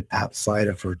never been outside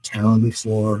of her town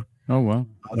before. Oh, wow.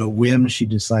 On a whim, she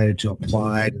decided to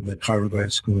apply to the Harvard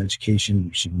Graduate School of Education.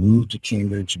 She moved to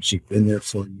Cambridge, and she'd been there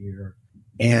for a year.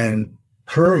 And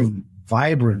her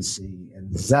vibrancy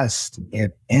and zest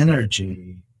and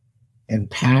energy and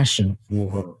passion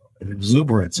for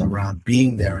exuberance around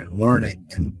being there and learning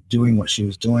and doing what she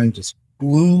was doing just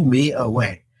blew me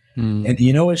away. And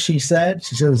you know what she said?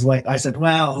 She was like, I said,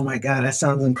 well, oh my God, that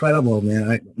sounds incredible,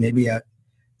 man.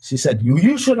 She said,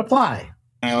 you should apply.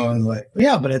 And I was like,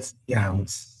 yeah, but it's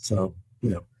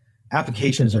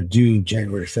applications are due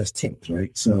January 15th,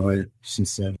 right? So she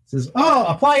says, oh,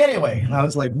 apply anyway. And I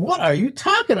was like, what are you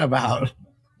talking about?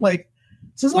 Like,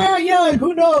 says, oh, yeah, like,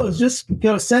 who knows? Just,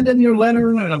 send in your letter.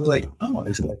 And I was like, oh,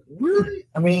 it's like, really?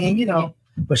 I mean,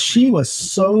 but she was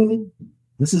so,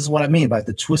 this is what I mean by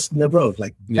the twist in the road.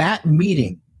 Like that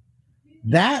meeting,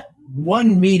 that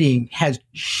one meeting has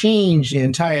changed the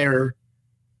entire,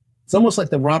 it's almost like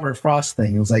the Robert Frost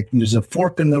thing. It was like, there's a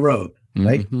fork in the road,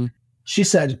 right? Mm-hmm. She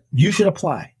said, you should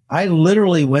apply. I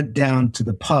literally went down to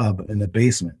the pub in the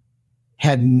basement,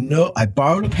 I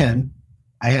borrowed a pen.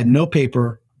 I had no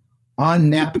paper.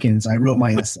 On napkins, I wrote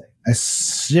my essay. I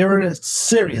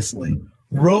seriously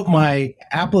wrote my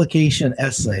application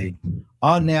essay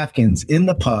on napkins in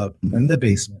the pub, in the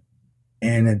basement,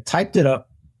 and then typed it up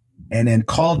and then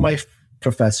called my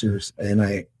professors, and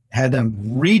I had them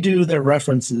redo their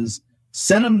references,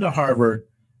 sent them to Harvard,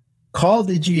 called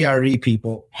the GRE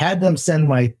people, had them send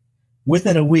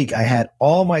within a week, I had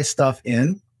all my stuff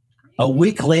in. A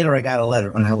week later, I got a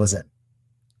letter and I was in.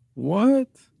 What?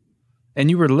 And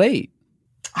you were late.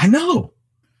 I know.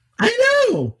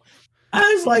 I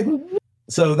was like,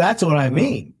 so that's what I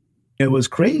mean. It was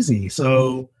crazy.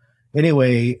 So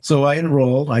anyway, so I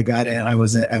enrolled. I got in. I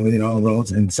was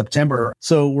enrolled in September.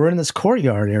 So we're in this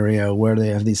courtyard area where they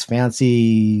have these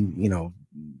fancy,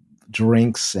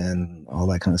 drinks and all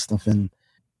that kind of stuff. And,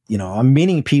 I'm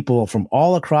meeting people from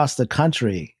all across the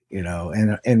country,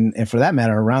 and for that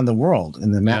matter, around the world.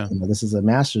 And this is a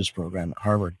master's program at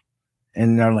Harvard.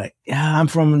 And they're like, yeah, I'm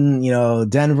from,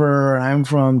 Denver, and I'm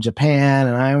from Japan,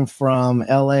 and I'm from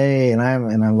LA, and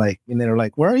I'm like, and they're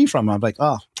like, where are you from? I'm like,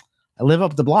 oh, I live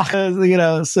up the block,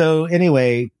 So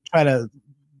anyway, try to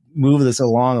move this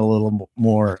along a little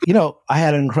more. I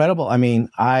had an incredible, I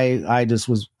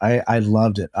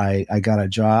loved it. I got a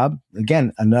job.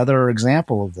 Again, another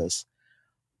example of this.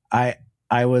 I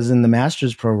was in the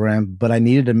master's program, but I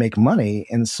needed to make money.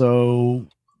 And so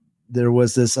there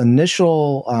was this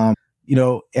initial,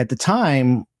 at the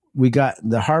time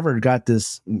Harvard got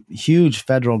this huge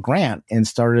federal grant and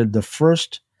started the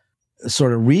first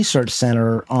sort of research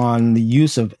center on the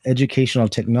use of educational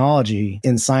technology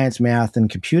in science, math, and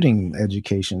computing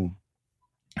education.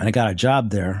 And I got a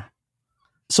job there.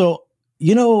 So,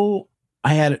 the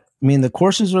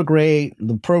courses were great.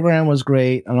 The program was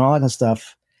great and all that kind of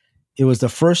stuff. It was the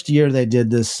first year they did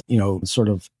this, sort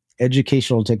of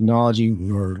educational technology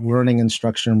or learning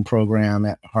instruction program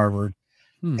at Harvard.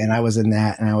 And I was in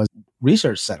that, and I was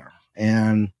research center.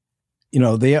 And,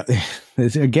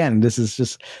 again, this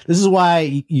is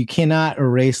why you cannot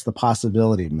erase the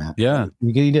possibility, Matt. Yeah.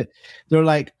 They're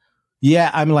like,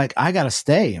 yeah, I'm like, I got to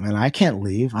stay. I can't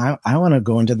leave. I want to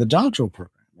go into the doctoral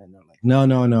program. And they're like, no.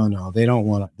 They don't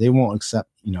want to, they won't accept,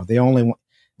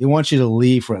 they want you to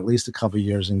leave for at least a couple of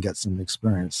years and get some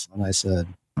experience. And I said,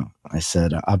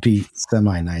 I'll be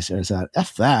semi-nice. I said,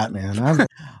 F that, man.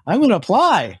 I'm going to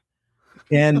apply.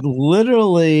 And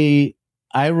literally,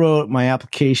 I wrote my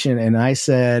application, and I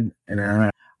said,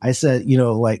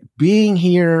 like being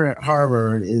here at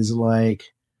Harvard is like,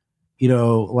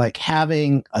 like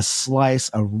having a slice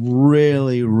of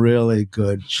really, really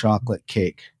good chocolate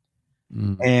cake.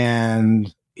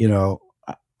 And,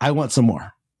 I want some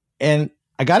more. And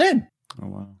I got in. Oh,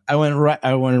 wow. I went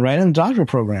right in the doctoral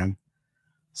program.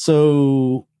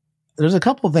 So there's a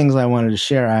couple of things I wanted to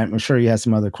share. I'm sure you had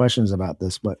some other questions about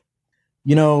this, but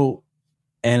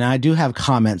and I do have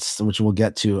comments, which we'll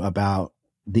get to, about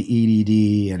the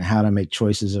EDD and how to make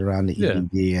choices around the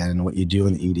EDD and what you do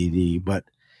in the EDD. But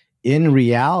in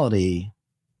reality,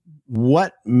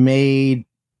 what made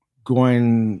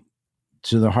going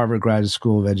to the Harvard Graduate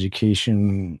School of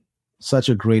Education such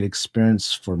a great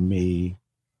experience for me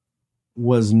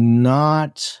was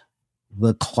not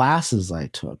the classes I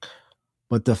took,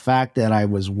 but the fact that I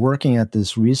was working at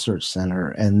this research center.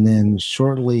 And then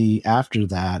shortly after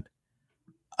that,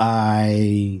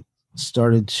 I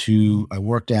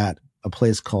worked at a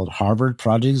place called Harvard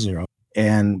Project Zero.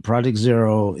 And Project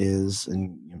Zero is,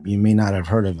 and you may not have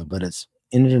heard of it, but it's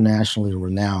internationally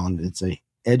renowned. It's a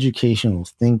educational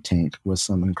think tank with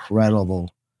some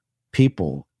incredible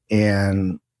people.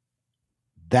 And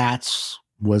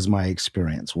was my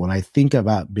experience. When I think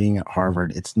about being at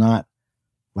Harvard, it's not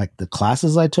like the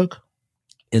classes I took.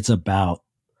 It's about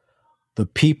the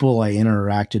people I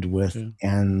interacted with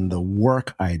and the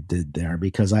work I did there,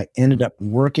 because I ended up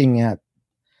working at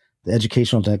the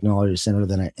Educational Technology Center.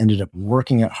 Then I ended up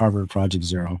working at Harvard Project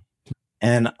Zero.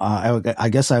 And I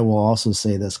guess I will also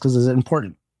say this because it's an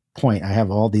important point. I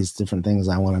have all these different things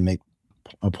I want to make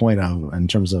a point of in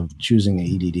terms of choosing an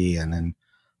EDD and then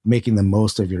making the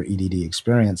most of your EDD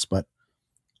experience. But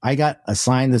I got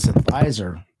assigned this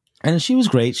advisor, and she was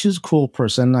great. She was a cool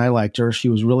person. I liked her. She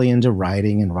was really into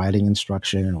writing and writing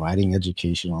instruction and writing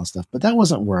education and all that stuff. But that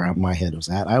wasn't where my head was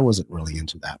at. I wasn't really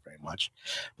into that very much.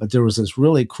 But there was this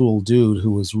really cool dude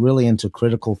who was really into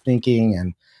critical thinking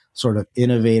and sort of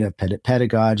innovative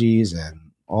pedagogies and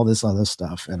all this other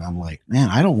stuff. And I'm like, man,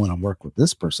 I don't want to work with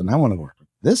this person. I want to work with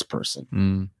this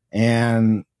person.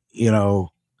 And,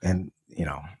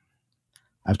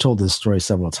 I've told this story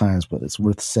several times, but it's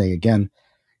worth saying again.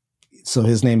 So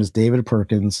his name is David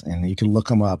Perkins, and you can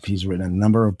look him up. He's written a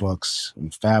number of books,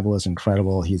 fabulous,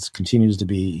 incredible. He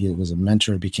was a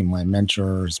mentor, became my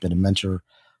mentor. He's been a mentor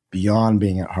beyond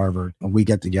being at Harvard. And we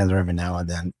get together every now and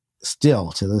then,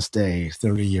 still to this day,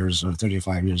 30 years or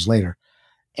 35 years later.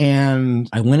 And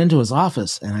I went into his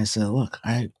office and I said, look,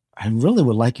 I really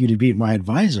would like you to be my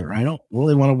advisor. I don't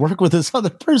really want to work with this other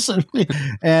person.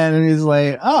 And he's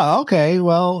like, oh, okay.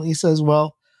 Well, he says,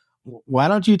 well, why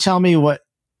don't you tell me what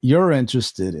you're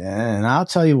interested in, and I'll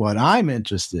tell you what I'm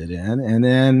interested in, and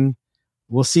then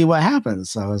we'll see what happens.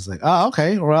 So I was like, oh,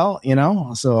 okay. Well,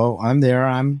 so I'm there.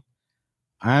 I'm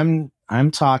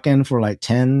talking for like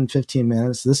 10, 15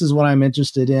 minutes. This is what I'm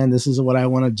interested in. This is what I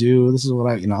want to do. This is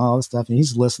what all this stuff. And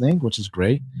he's listening, which is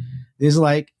great. He's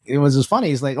like, it was just funny.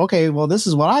 He's like, okay, well, this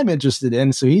is what I'm interested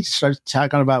in. So he starts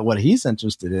talking about what he's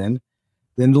interested in.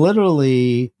 then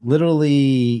literally,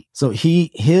 so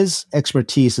his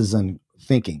expertise is in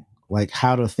thinking, like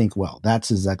how to think well. That's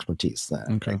his expertise.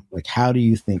 Okay. Like how do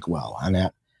you think well?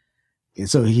 And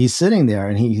so he's sitting there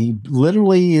and he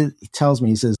literally tells me,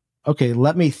 he says, okay,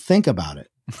 let me think about it.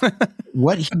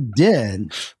 What he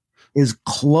did is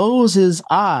close his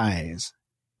eyes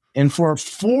and for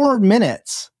 4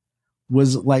 minutes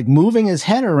was like moving his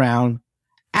head around,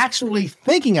 actually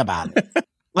thinking about it.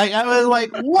 Like, I was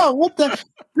like, whoa, what the,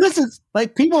 this is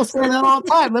like, people say that all the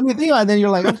time. Let me think about it. And then you're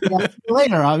like, okay, I'll see you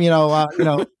later,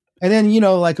 and then,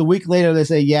 like a week later, they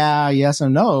say, yeah, yes or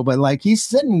no. But like, he's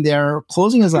sitting there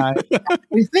closing his eyes,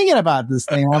 he's thinking about this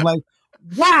thing. I'm like,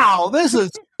 wow, this is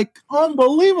like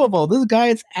unbelievable. This guy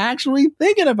is actually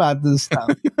thinking about this stuff.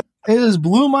 It just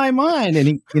blew my mind.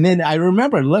 And then I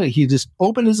remember, look, he just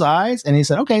opened his eyes and he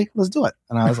said, okay, let's do it.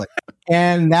 And I was like,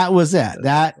 and that was it.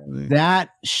 That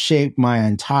shaped my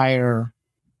entire,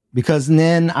 because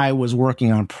then I was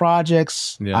working on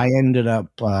projects. Yeah. I ended up,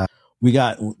 we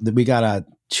got a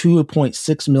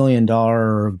 $2.6 million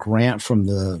grant from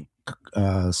the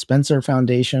Spencer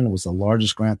Foundation. It was the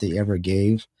largest grant they ever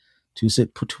gave.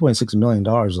 $2.6 million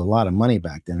is a lot of money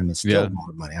back then. I mean, it's still a lot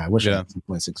of money. I wish I had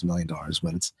 $2.6 million,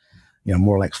 but it's,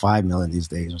 more like 5 million these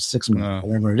days or 6 million,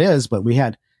 whatever it is. But we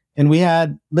had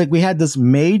this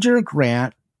major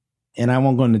grant, and I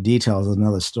won't go into details. It's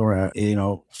another story,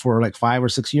 for like 5 or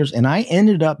 6 years. And I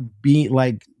ended up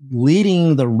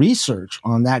leading the research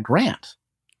on that grant.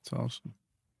 That's awesome.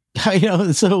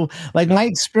 So like my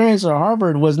experience at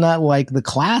Harvard was not like the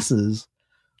classes.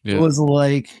 Yeah.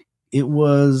 It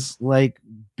was like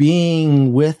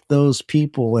being with those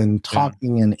people and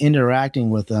talking and interacting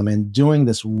with them and doing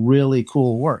this really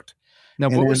cool work. Now,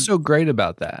 what was so great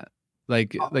about that?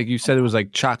 Like you said, it was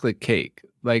like chocolate cake.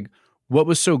 Like, what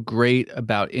was so great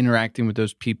about interacting with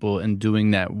those people and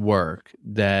doing that work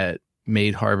that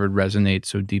made Harvard resonate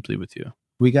so deeply with you?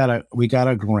 We got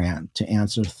a grant to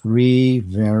answer 3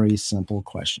 very simple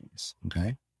questions.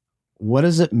 Okay. What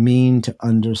does it mean to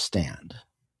understand?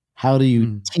 How do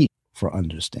you teach for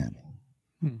understanding?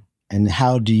 And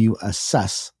how do you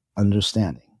assess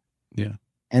understanding? Yeah.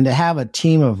 And to have a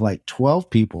team of like 12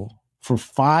 people for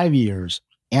 5 years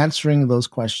answering those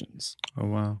questions. Oh,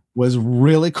 wow. Was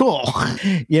really cool,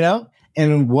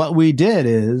 And what we did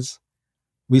is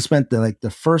we spent the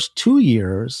first 2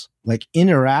 years like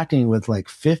interacting with like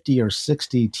 50 or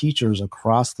 60 teachers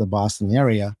across the Boston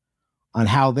area on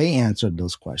how they answered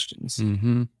those questions.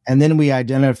 Mm-hmm. And then we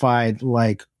identified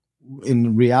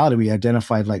in reality, we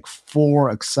identified like 4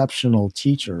 exceptional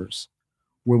teachers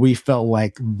where we felt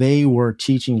like they were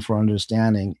teaching for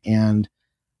understanding, and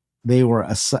they were,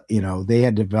 they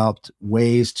had developed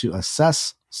ways to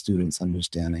assess students'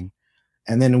 understanding.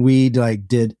 And then we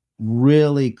did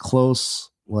really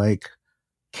close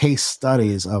case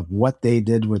studies of what they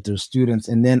did with their students.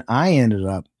 And then I ended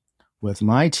up with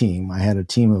my team. I had a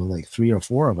team of like 3 or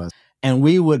 4 of us. And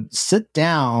we would sit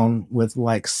down with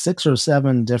like 6 or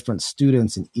 7 different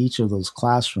students in each of those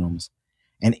classrooms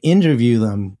and interview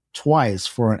them twice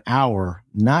for an hour,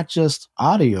 not just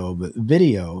audio, but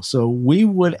video. So we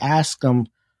would ask them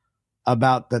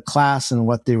about the class and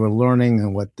what they were learning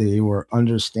and what they were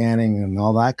understanding and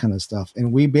all that kind of stuff.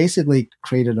 And we basically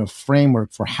created a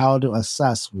framework for how to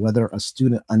assess whether a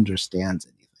student understands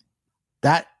anything.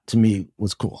 That to me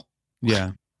was cool.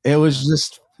 Yeah. It was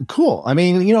just cool. I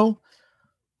mean,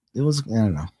 it was, I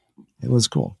don't know. It was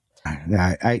cool.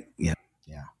 I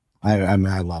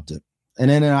loved it. And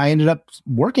then I ended up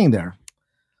working there.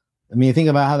 I mean, think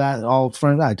about how that all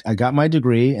turned out. I got my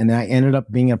degree and I ended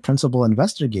up being a principal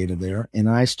investigator there. And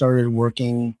I started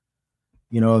working,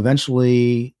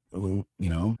 eventually,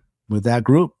 with that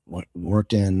group.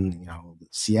 Worked in, the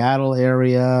Seattle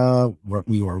area.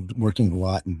 We were working a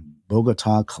lot in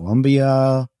Bogota,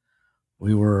 Colombia.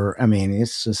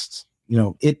 It's just,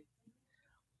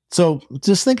 So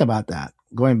just think about that.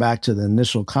 Going back to the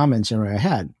initial commentary I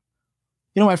had,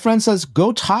 my friend says,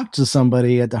 go talk to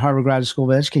somebody at the Harvard Graduate School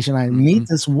of Education. I meet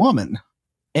this woman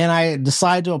and I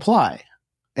decide to apply.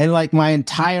 And like my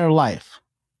entire life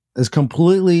is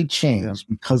completely changed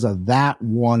because of that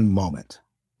one moment.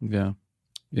 Yeah.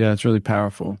 Yeah. It's really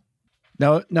powerful.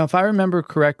 Now, if I remember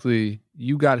correctly,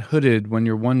 you got hooded when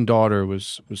your one daughter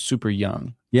was super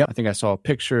young. Yeah. I think I saw a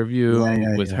picture of you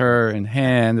with her in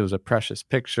hand. It was a precious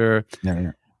picture.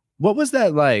 Yeah. What was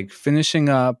that like, finishing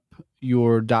up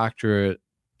your doctorate,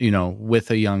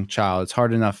 with a young child? It's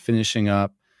hard enough finishing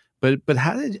up, but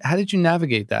how did you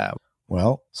navigate that?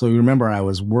 Well, so you remember I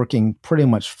was working pretty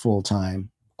much full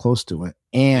time, close to it,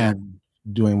 and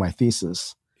doing my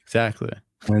thesis. Exactly.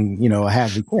 when, I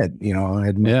had the kid, I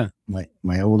had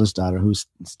my oldest daughter who's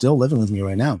still living with me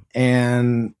right now.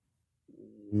 And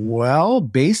well,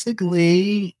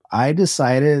 basically I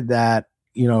decided that,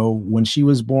 when she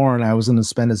was born, I was going to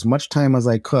spend as much time as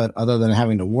I could, other than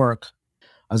having to work.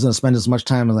 I was going to spend as much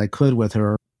time as I could with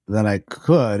her that I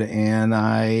could. And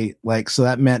so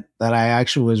that meant that I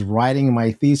actually was writing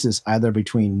my thesis either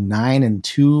between 9 and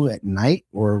 2 at night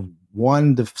or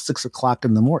 1 to 6 o'clock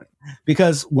in the morning.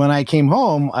 Because when I came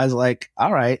home, I was like,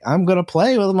 all right, I'm going to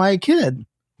play with my kid.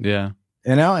 Yeah.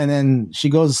 And then she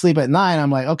goes to sleep at 9. I'm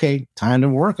like, okay, time to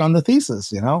work on the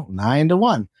thesis, 9 to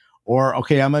 1. Or,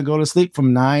 okay, I'm going to go to sleep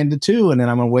from 9 to 2, and then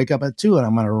I'm going to wake up at 2, and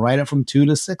I'm going to write it from 2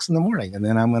 to 6 in the morning. And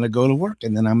then I'm going to go to work,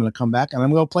 and then I'm going to come back, and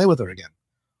I'm going to play with her again.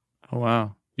 Oh,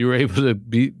 wow. You were able to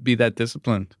be that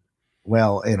disciplined.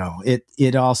 Well,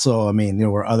 it also, there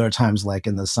were other times, like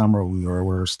in the summer, we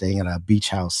were staying at a beach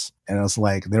house, and it was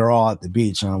like, they're all at the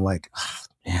beach. And I'm like,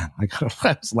 man, I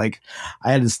was like,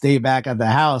 I had to stay back at the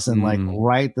house and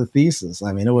write the thesis.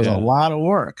 It was a lot of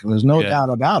work. There's no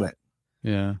doubt about it.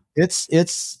 Yeah. It's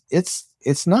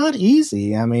not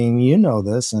easy.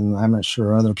 This, and I'm not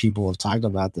sure other people have talked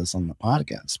about this on the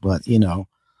podcast, but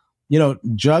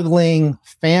juggling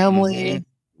family,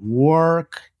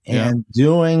 work, and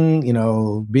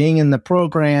doing, being in the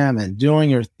program and doing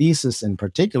your thesis in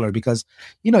particular, because,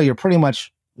 you're pretty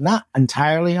much not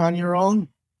entirely on your own,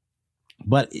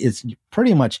 but it's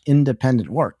pretty much independent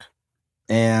work.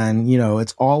 And,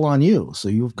 it's all on you. So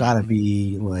you've got to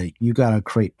be like, you got to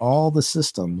create all the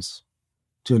systems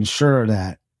to ensure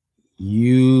that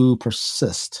you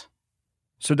persist.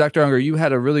 So Dr. Unger, you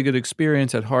had a really good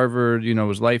experience at Harvard, it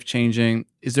was life-changing.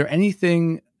 Is there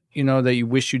anything, that you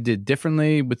wish you did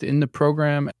differently within the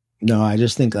program? No, I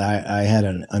just think I had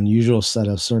an unusual set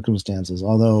of circumstances,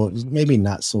 although maybe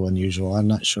not so unusual. I'm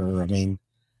not sure.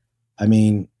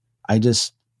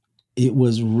 It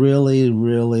was really,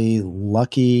 really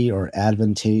lucky or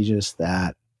advantageous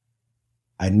that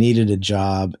I needed a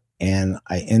job, and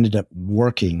I ended up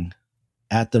working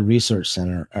at the research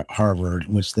center at Harvard,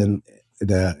 which then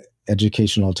the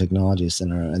Educational Technology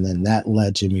Center. And then that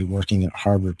led to me working at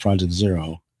Harvard Project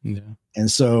Zero. Yeah.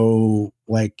 And so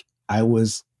I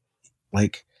was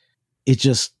it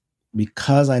just,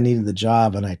 because I needed the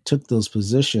job and I took those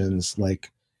positions,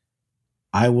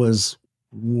 I was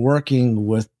working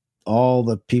with all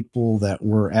the people that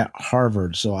were at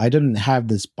Harvard. So I didn't have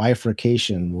this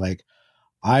bifurcation,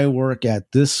 I work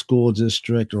at this school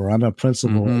district, or I'm a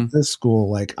principal at this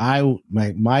school.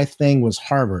 My thing was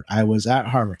Harvard. I was at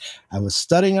Harvard. I was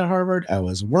studying at Harvard. I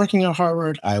was working at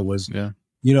Harvard. I was, being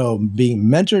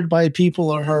mentored by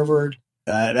people at Harvard.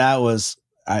 I was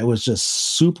just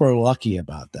super lucky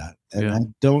about that. And I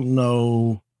don't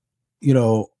know,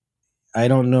 I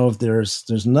don't know if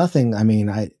there's nothing.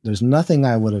 There's nothing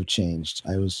I would have changed.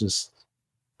 I was just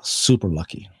super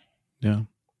lucky. Yeah.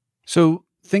 So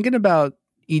thinking about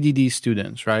EDD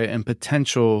students, right, and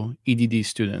potential EDD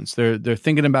students, they're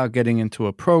thinking about getting into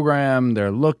a program.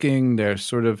 They're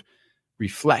sort of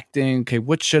reflecting. Okay,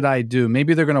 what should I do?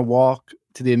 Maybe they're going to walk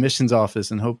to the admissions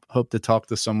office and hope to talk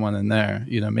to someone in there.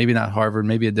 Maybe not Harvard,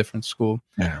 maybe a different school.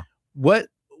 Yeah. What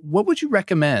would you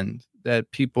recommend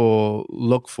that people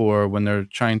look for when they're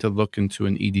trying to look into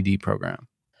an EDD program?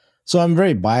 So I'm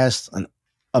very biased on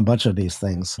a bunch of these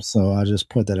things, so I'll just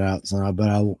put that out. But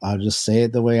I'll just say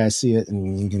it the way I see it,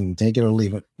 and you can take it or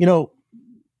leave it.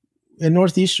 In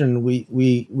Northeastern,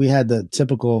 we had the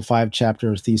typical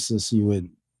 5-chapter thesis. You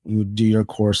would do your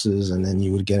courses, and then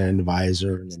you would get an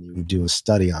advisor, and then you would do a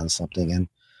study on something. And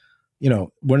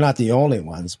we're not the only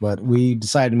ones, but we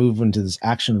decided to move into this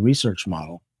action research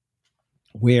model,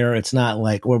 where it's not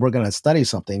like, well, we're going to study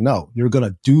something. No, you're going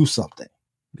to do something.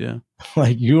 Yeah.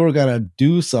 You're going to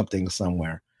do something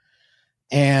somewhere.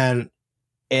 And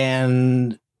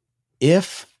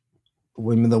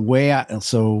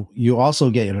so you also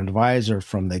get an advisor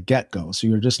from the get-go. So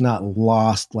you're just not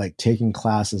lost, taking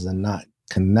classes and not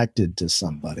connected to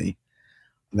somebody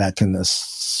that can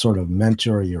sort of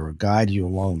mentor you or guide you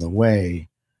along the way.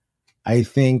 I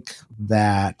think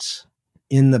that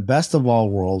in the best of all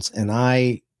worlds, and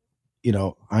I'm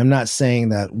not saying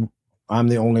that I'm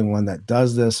the only one that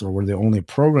does this, or we're the only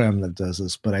program that does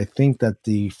this, but I think that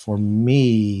for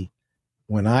me,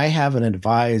 when I have an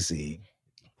advisee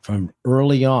from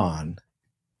early on,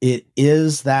 it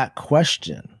is that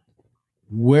question: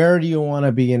 where do you want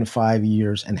to be in 5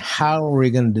 years, and how are we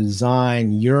going to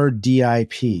design your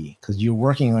DIP? Because you're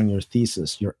working on your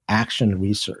thesis, your action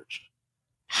research.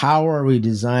 How are we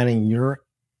designing your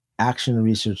action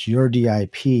research, your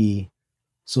DIP,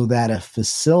 so that it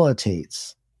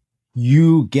facilitates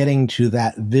you getting to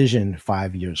that vision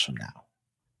 5 years from now?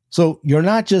 So you're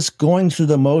not just going through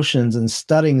the motions and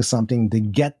studying something to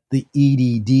get the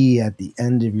EDD at the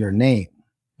end of your name.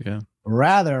 Yeah.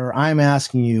 Rather, I'm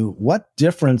asking you, what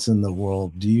difference in the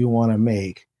world do you want to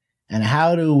make? And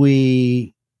how do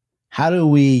we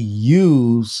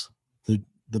use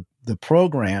the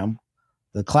program,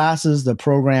 the classes, the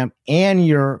program, and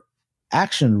your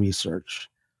action research,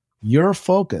 your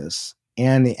focus,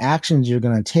 and the actions you're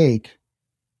going to take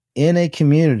in a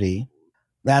community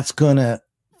that's going to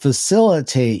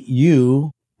facilitate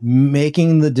you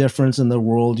making the difference in the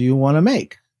world you want to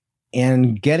make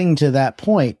and getting to that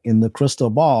point in the crystal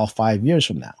ball 5 years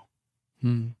from now.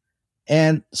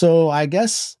 And so I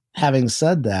guess having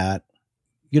said that,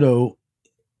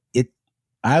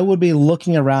 I would be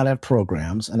looking around at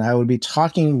programs, and I would be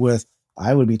talking with,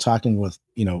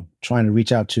 trying to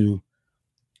reach out to,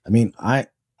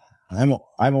 I'm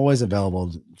always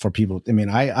available for people. I mean,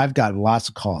 I've got lots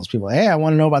of calls. People, hey, I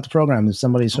want to know about the program. If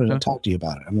somebody's sort of talk to you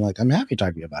about it, I'm like, I'm happy to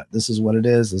talk to you about it. This is what it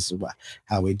is. This is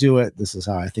how we do it. This is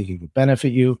how I think it would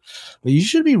benefit you. But you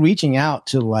should be reaching out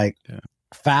to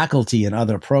faculty and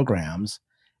other programs,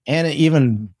 and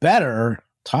even better,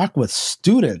 talk with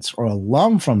students or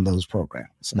alum from those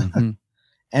programs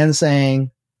and saying,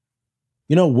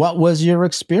 what was your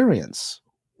experience?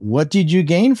 What did you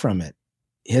gain from it?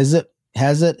 Has it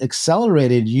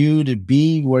accelerated you to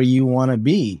be where you want to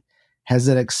be? Has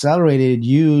it accelerated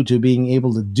you to being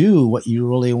able to do what you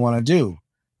really want to do?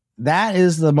 That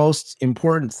is the most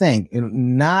important thing.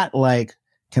 Not like,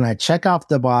 can I check off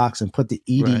the box and put the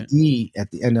EDD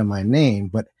at the end of my name,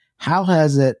 but how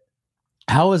has it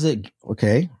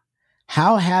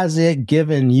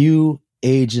given you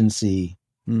agency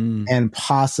and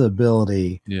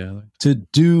possibility to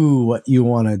do what you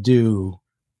want to do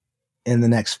in the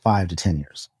next 5 to 10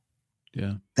 years?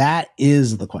 Yeah. That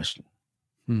is the question.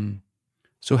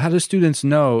 So how do students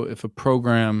know if a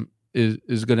program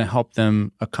is going to help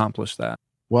them accomplish that?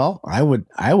 Well, I would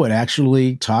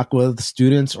actually talk with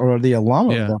students or the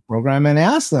alum of the program and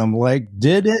ask them,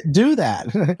 did it do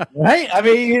that? Right? I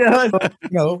mean,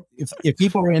 if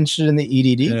people are interested in the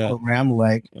EDD program,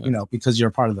 because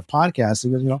you're part of the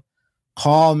podcast,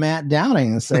 call Matt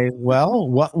Downing and say, well,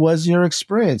 what was your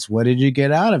experience? What did you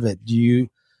get out of it? Did you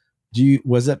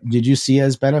see it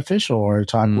as beneficial, or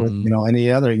talk with, any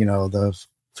other, the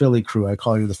Philly crew? I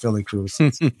call you the Philly crew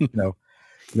since,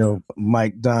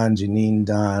 Mike Dunn, Janine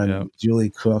Dunn, Julie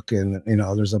Cook, and,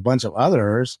 there's a bunch of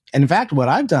others. And in fact, what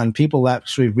I've done, people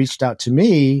actually reached out to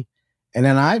me, and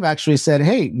then I've actually said,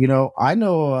 hey, I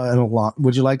know an alum.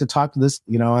 Would you like to talk to this?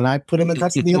 And I put them in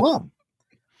touch with the alum.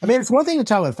 I mean, it's one thing to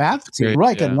talk with faculty,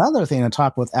 another thing to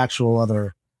talk with actual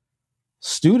other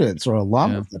students or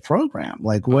alum of the program.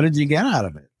 What did you get out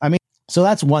of it? I mean, so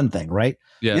that's one thing, right?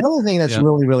 Yeah. The other thing that's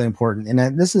really, really important,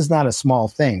 and this is not a small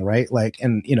thing, right?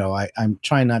 I'm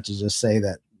trying not to just say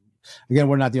that, again,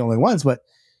 we're not the only ones, but,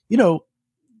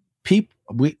 people,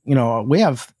 we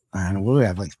have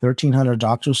 1,300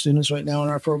 doctoral students right now in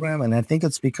our program. And I think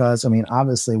it's because,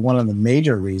 obviously one of the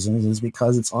major reasons is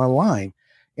because it's online.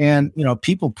 And,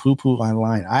 people poo-poo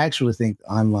online. I actually think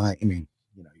online,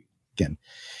 again,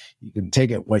 you can take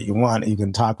it what you want. You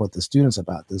can talk with the students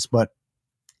about this. But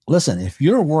listen, if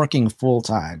you're working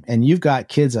full-time and you've got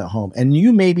kids at home and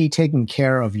you may be taking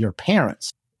care of your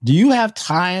parents, do you have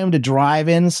time to drive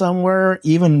in somewhere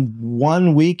even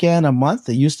one weekend a month?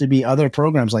 There used to be other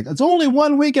programs it's only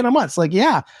 1 weekend a month.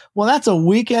 It's well, that's a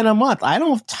weekend a month. I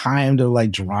don't have time to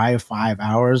drive 5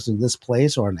 hours to this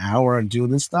place or an hour and do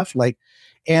this stuff.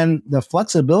 And the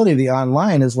flexibility of the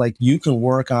online is you can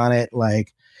work on it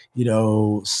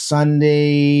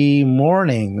Sunday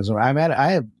mornings, or at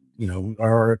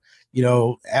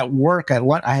work at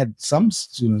lunch. I had some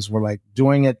students were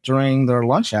doing it during their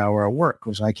lunch hour at work,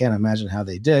 which I can't imagine how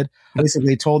they did.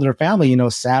 Basically told their family,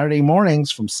 Saturday mornings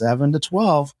from 7 to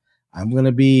 12, I'm going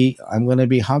to be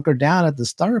hunkered down at the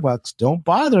Starbucks. Don't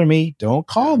bother me. Don't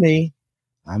call me.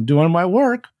 I'm doing my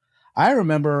work. I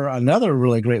remember another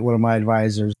really great one of my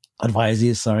advisees,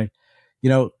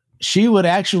 she would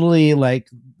actually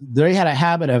they had a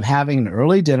habit of having an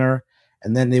early dinner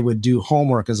and then they would do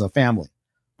homework as a family.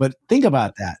 But think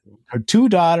about that. Her 2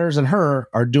 daughters and her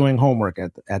are doing homework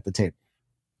at the table.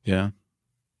 Yeah.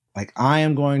 I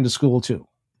am going to school too.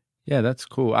 Yeah, that's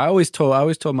cool. I always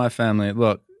told my family,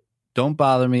 look, don't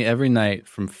bother me every night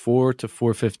from 4 to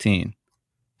 4:15.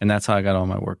 And that's how I got all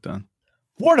my work done.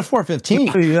 4 to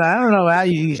 4:15. I don't know how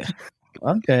you.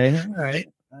 Okay. All right.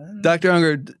 Dr.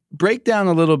 Unger, break down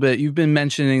a little bit. You've been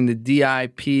mentioning the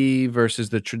DIP versus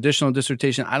the traditional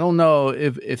dissertation. I don't know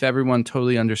if everyone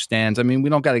totally understands. We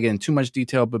don't got to get in too much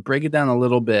detail, but break it down a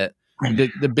little bit.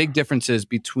 The big differences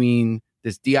between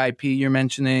this DIP you're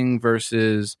mentioning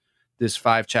versus this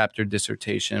 5-chapter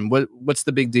dissertation? What's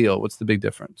the big deal? What's the big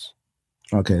difference?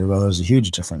 Okay, well, there's a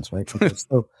huge difference, right?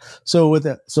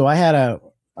 So I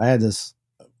had this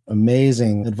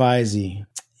amazing advisee,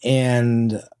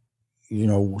 and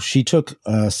she took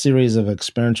a series of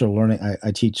experiential learning.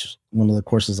 I teach, one of the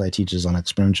courses I teach is on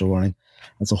experiential learning.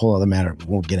 That's a whole other matter. We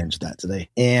won't get into that today.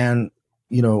 And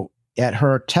at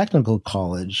her technical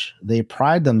college, they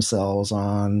pride themselves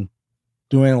on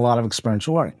doing a lot of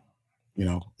experiential learning.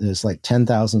 There's like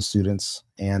 10,000 students,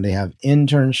 and they have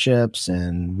internships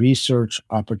and research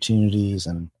opportunities.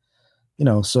 And,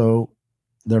 so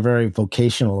they're very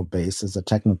vocational based as a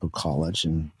technical college.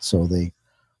 And so they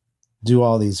do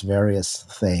all these various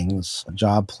things,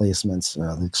 job placements,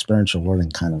 the experiential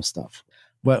learning kind of stuff.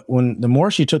 But the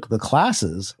more she took the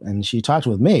classes and she talked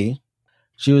with me,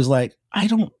 she was like, I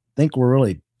don't think we're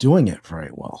really doing it very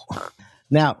well.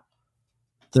 Now,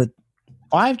 the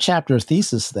 5-chapter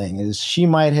thesis thing is she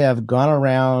might have gone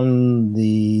around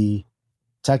the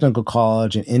technical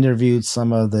college and interviewed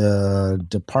some of the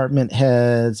department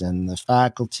heads and the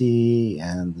faculty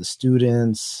and the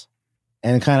students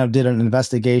and kind of did an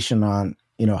investigation on,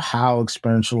 how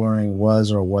experiential learning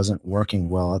was or wasn't working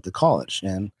well at the college.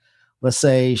 And let's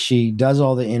say she does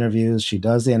all the interviews, she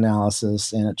does the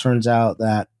analysis, and it turns out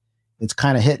that it's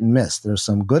kind of hit and miss. There's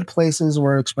some good places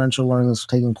where experiential learning is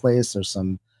taking place. There's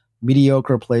some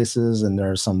mediocre places, and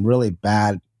there are some really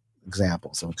bad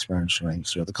examples of experiential learning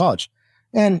through the college.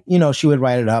 And, she would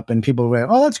write it up and people would go,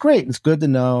 oh, that's great. It's good to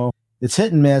know. It's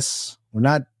hit and miss.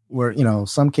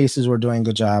 Some cases we're doing a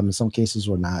good job, in some cases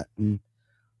we're not. And,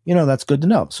 that's good to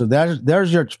know. So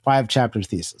there's your 5-chapter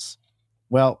thesis.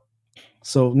 Well,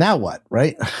 so now what,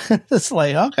 right? It's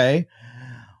like, okay,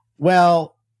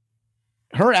 well,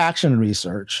 her action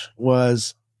research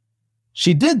was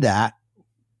she did that,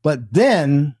 but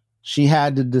then she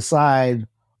had to decide,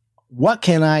 what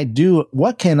can I do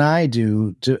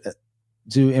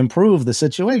to improve the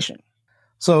situation?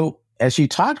 So as she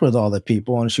talked with all the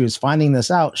people and she was finding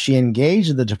this out, she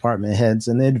engaged the department heads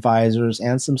and the advisors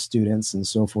and some students and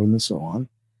so forth and so on.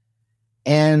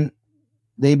 And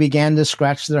they began to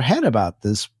scratch their head about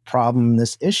this problem,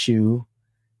 this issue,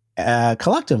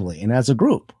 collectively and as a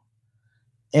group.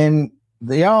 And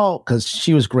they all, because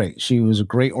she was great. She was a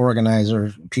great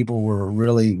organizer. People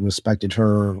really respected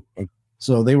her.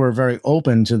 So they were very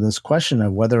open to this question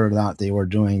of whether or not they were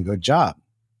doing a good job.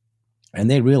 And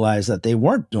they realized that they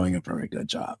weren't doing a very good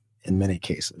job in many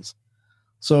cases.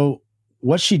 So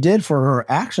what she did for her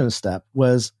action step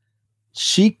was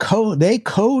they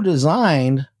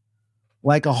co-designed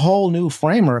like a whole new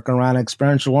framework around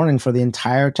experiential learning for the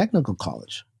entire technical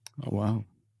college. Oh, wow.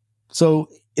 So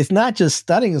it's not just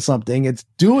studying something, it's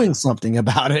doing something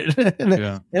about it.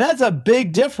 And that's a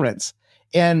big difference.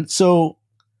 And so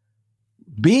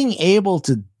being able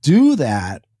to do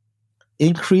that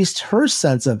increased her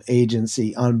sense of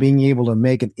agency on being able to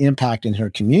make an impact in her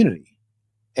community.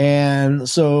 And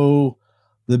so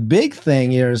the big thing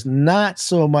here is not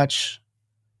so much,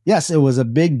 yes, it was a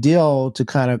big deal to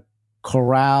kind of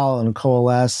corral and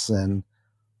coalesce and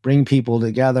bring people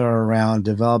together around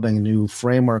developing a new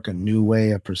framework, a new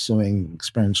way of pursuing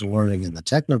experiential learning in the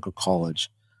technical college.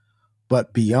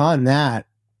 But beyond that,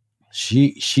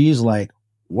 she's like,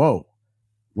 whoa,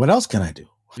 what else can I do?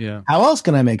 Yeah. How else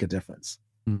can I make a difference?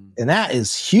 Mm-hmm. And that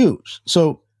is huge.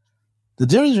 So the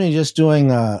difference between just doing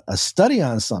a study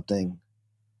on something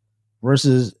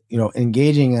versus,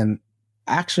 engaging in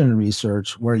action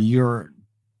research where you're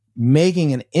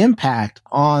making an impact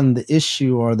on the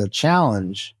issue or the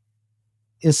challenge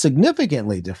is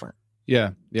significantly different.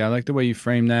 Yeah. I like the way you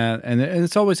frame that. And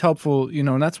it's always helpful,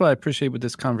 and that's what I appreciate with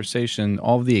this conversation,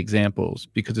 all of the examples,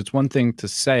 because it's one thing to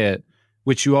say it,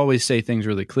 which you always say things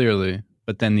really clearly,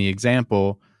 but then the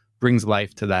example brings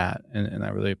life to that. And I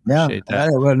really appreciate that.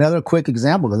 Another quick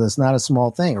example, because it's not a small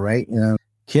thing, right?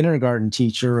 Kindergarten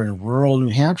teacher in rural New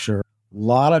Hampshire, a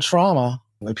lot of trauma.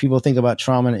 Like people think about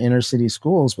trauma in inner city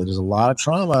schools, but there's a lot of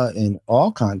trauma in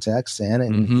all contexts and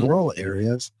in rural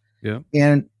areas. Yeah.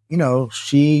 And,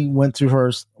 she went through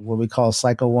her, what we call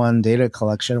Cycle 1 data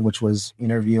collection, which was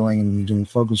interviewing and doing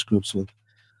focus groups with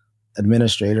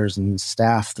administrators and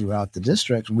staff throughout the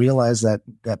district, realized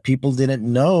that people didn't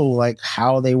know like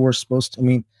how they were supposed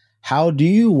to, how do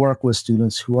you work with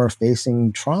students who are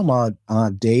facing trauma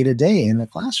day to day in the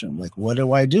classroom? Like, what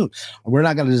do I do? We're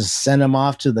not going to just send them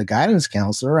off to the guidance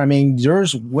counselor.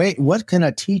 What can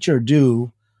a teacher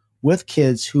do with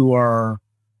kids who are,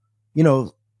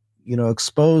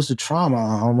 exposed to trauma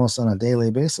almost on a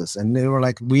daily basis? And they were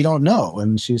like, we don't know.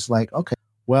 And she's like, okay,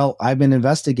 well, I've been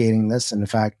investigating this. And in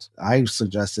fact, I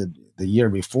suggested the year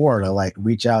before to like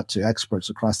reach out to experts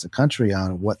across the country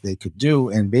on what they could do.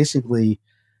 And basically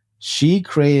she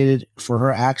created, for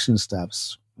her action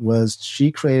steps,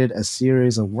 she created a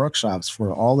series of workshops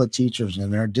for all the teachers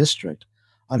in their district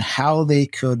on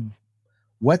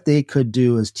what they could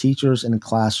do as teachers in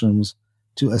classrooms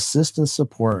to assist and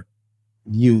support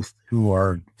youth who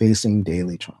are facing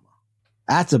daily trauma.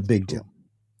 That's a big deal.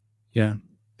 Yeah,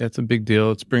 that's a big deal.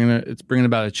 It's bringing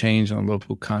about a change in a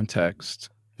local context,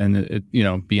 and it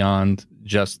beyond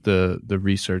just the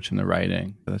research and the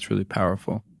writing. That's really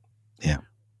powerful. Yeah.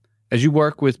 As you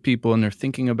work with people and they're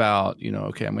thinking about,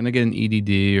 okay, I'm going to get an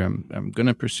EDD or I'm going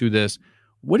to pursue this,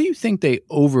 what do you think they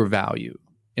overvalue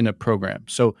in a program?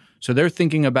 So they're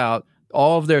thinking about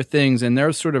all of their things and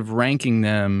they're sort of ranking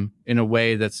them in a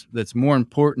way that's more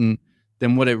important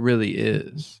than what it really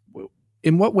is.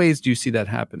 In what ways do you see that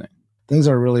happening? Things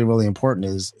are really, really important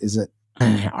is it,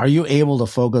 are you able to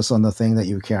focus on the thing that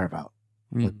you care about?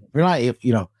 If you're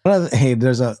not, hey,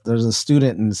 there's a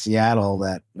student in Seattle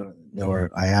that,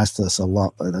 I asked this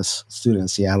student in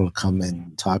Seattle to come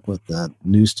and talk with the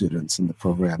new students in the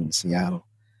program in Seattle.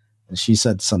 And she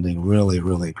said something really,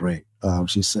 really great.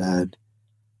 She said,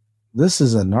 "This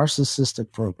is a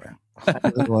narcissistic program."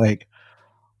 Like,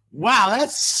 wow,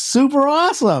 that's super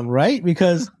awesome, right?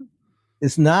 Because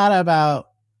it's not about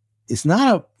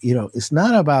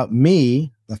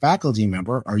me, the faculty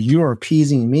member, or you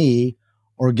appeasing me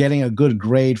or getting a good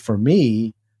grade for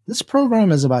me. This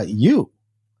program is about you,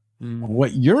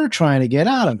 what you're trying to get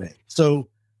out of it. So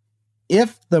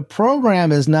if the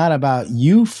program is not about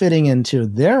you fitting into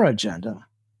their agenda,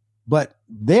 but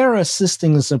they're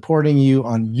assisting and supporting you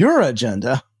on your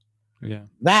agenda,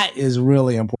 that is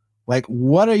really important. Like,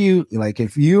 what are you, like,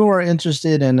 if you are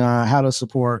interested in how to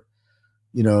support,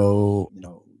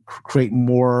 create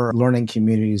more learning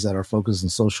communities that are focused on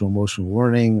social emotional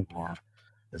learning, or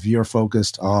if you're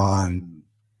focused on,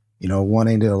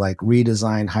 wanting to like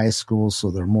redesign high schools so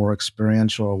they're more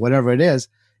experiential or whatever it is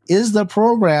the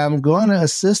program going to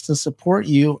assist and support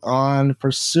you on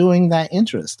pursuing that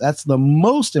interest? That's the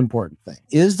most important thing.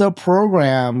 Is the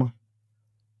program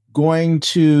going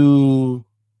to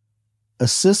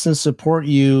assist and support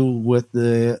you with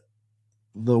the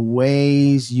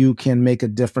ways you can make a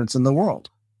difference in the world?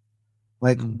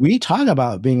 Like, we talk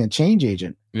about being a change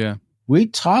agent. Yeah. We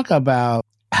talk about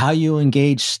how you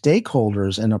engage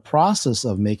stakeholders in a process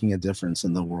of making a difference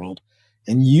in the world.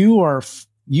 And you are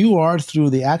through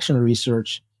the action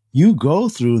research, you go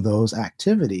through those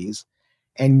activities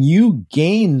and you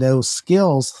gain those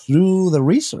skills through the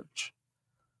research.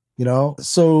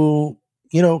 So,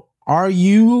 are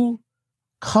you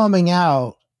coming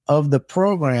out of the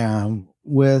program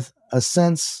with a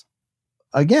sense,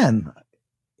 again,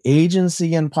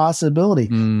 agency and possibility?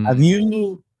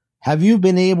 Have you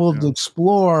been able to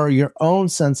explore your own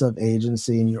sense of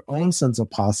agency and your own sense of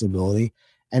possibility?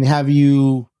 And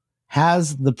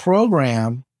has the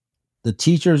program, the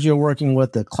teachers you're working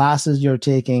with, the classes you're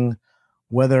taking,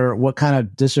 what kind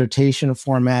of dissertation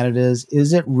format it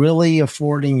is it really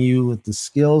affording you with the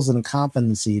skills and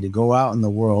competency to go out in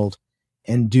the world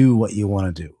and do what you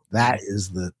want to do? That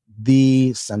is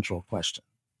the central question.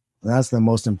 That's the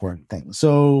most important thing.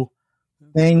 So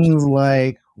things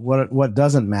like what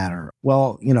doesn't matter.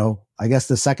 Well, I guess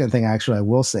the second thing actually I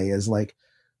will say is like,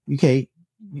 okay,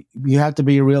 you have to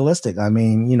be realistic. I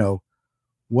mean,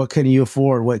 what can you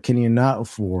afford? What can you not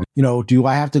afford? Do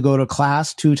I have to go to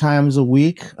class 2 times a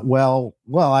week? Well,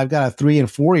 I've got a 3 and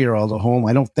 4-year-old at home.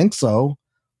 I don't think so.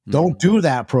 Don't do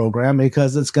that program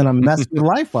because it's going to mess your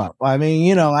life up. I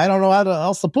mean, I don't know how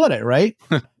else to put it, right?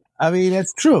 I mean,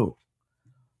 it's true.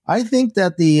 I think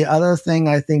that the other thing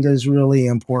I think is really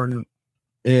important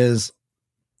is,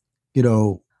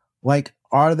 like,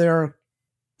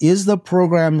 is the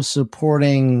program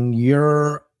supporting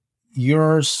your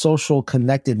social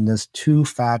connectedness to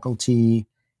faculty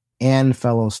and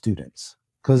fellow students?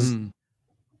 Because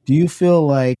do you feel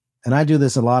like, and I do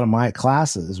this in a lot of my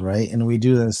classes, right? And we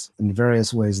do this in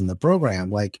various ways in the program.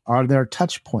 Like, are there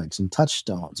touch points and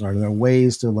touchstones? Are there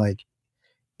ways to like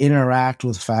interact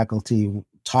with faculty,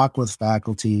 talk with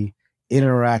faculty,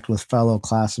 interact with fellow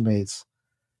classmates?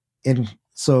 And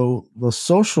so the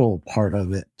social part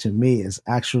of it to me is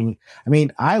actually, my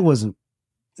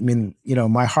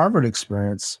Harvard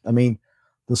experience, the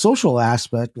social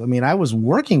aspect, I was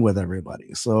working with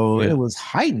everybody, so it was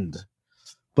heightened.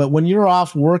 But when you're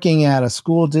off working at a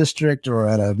school district or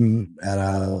at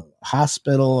a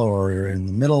hospital or you're in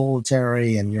the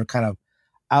military and you're kind of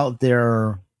out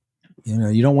there,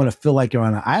 you don't want to feel like you're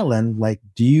on an island. Like,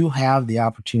 do you have the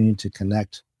opportunity to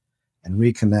connect and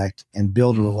reconnect and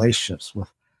build relationships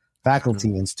with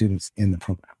faculty and students in the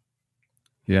program?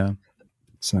 Yeah.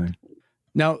 So,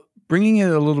 Now, bringing it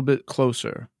a little bit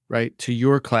closer, right, to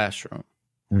your classroom,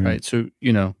 right? So,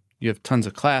 you have tons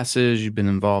of classes. You've been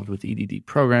involved with EDD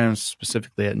programs,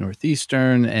 specifically at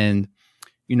Northeastern, and,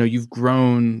 you've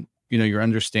grown, your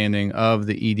understanding of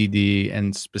the EDD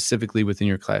and specifically within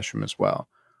your classroom as well.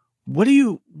 What do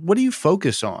you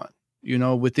focus on,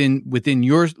 within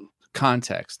your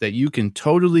context that you can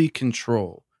totally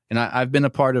control? And I've been a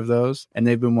part of those, and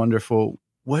they've been wonderful.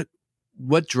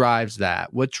 What drives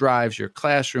that? What drives your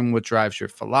classroom? What drives your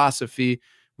philosophy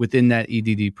within that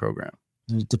EDD program?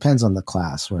 it depends on the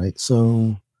class, right?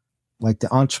 So, like the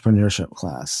entrepreneurship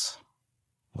class,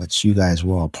 which you guys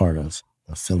were all part of,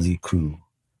 the Philly crew,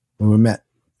 when we met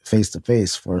face to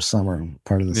face for a summer,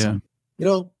 part of the summer.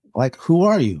 Like, who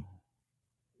are you?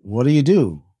 What do you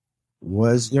do?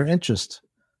 What's your interest?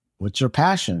 What's your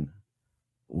passion?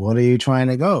 What are you trying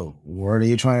to go? What are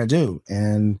you trying to do?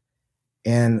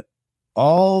 And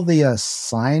all the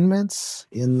assignments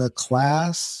in the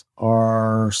class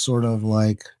are sort of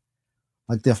like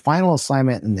the final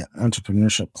assignment in the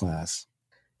entrepreneurship class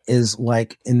is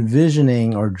like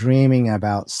envisioning or dreaming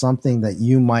about something that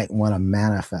you might want to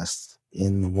manifest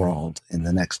in the world in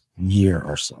the next year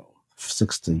or so,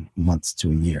 60 months to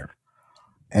a year.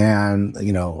 And,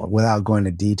 without going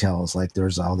to details, like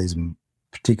there's all these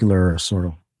particular sort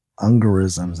of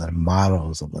algorithms and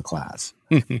mottos of the class,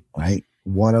 right?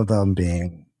 One of them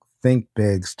being think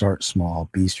big, start small,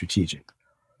 be strategic.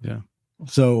 Yeah.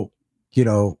 So,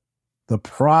 the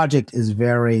project is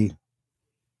very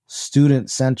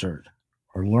student-centered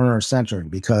or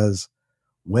learner-centered because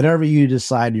whatever you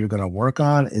decide you're going to work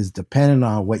on is dependent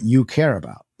on what you care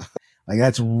about. Like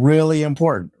that's really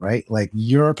important, right? Like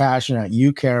you're passionate,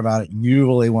 you care about it, you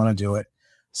really want to do it.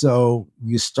 So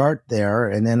you start there,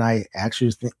 and then I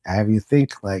actually have you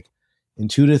think like in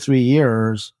 2 to 3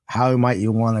 years, how might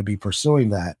you want to be pursuing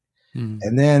that?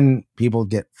 And then people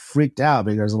get freaked out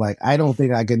because like, I don't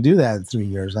think I can do that in 3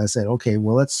 years. I said, okay,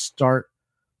 well, let's start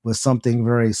with something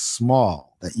very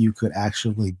small that you could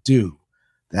actually do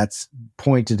that's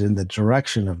pointed in the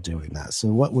direction of doing that. So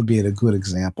what would be a good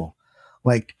example?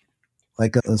 Like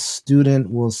a student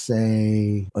will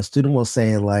say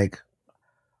like,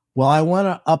 well, I want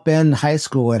to upend high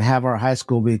school and have our high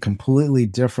school be completely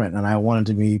different. And I want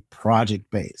it to be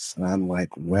project based. And I'm like,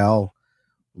 well,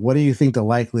 what do you think the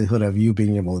likelihood of you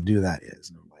being able to do that is?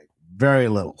 And I'm like, very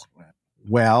little.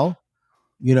 Well,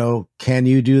 can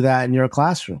you do that in your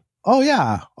classroom? Oh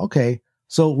yeah. Okay.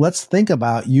 So let's think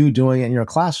about you doing it in your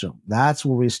classroom. That's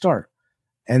where we start.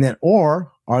 And then,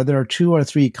 or are there 2 or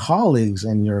 3 colleagues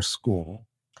in your school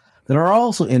that are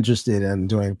also interested in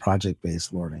doing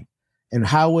project-based learning? And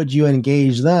how would you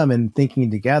engage them in thinking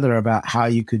together about how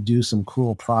you could do some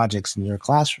cool projects in your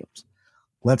classrooms?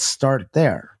 Let's start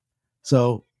there.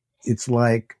 So it's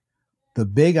like the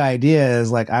big idea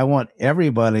is like, I want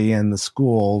everybody in the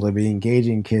school to be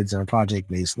engaging kids in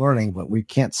project-based learning, but we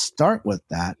can't start with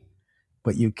that.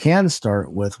 But you can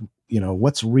start with,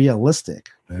 what's realistic.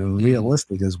 And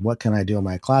realistic is what can I do in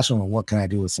my classroom and what can I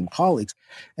do with some colleagues?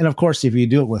 And of course, if you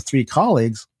do it with 3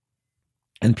 colleagues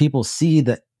and people see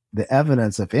the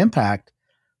evidence of impact,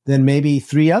 then maybe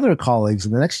 3 other colleagues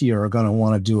in the next year are going to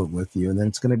want to do it with you. And then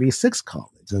it's going to be 6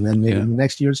 colleagues. And then maybe the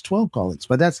next year it's 12 colleagues.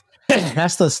 But that's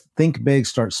the think big,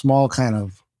 start small kind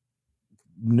of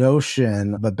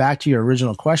notion. But back to your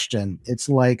original question, it's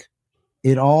like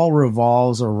it all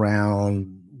revolves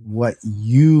around what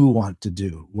you want to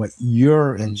do, what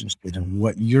you're interested in,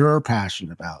 what you're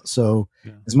passionate about. So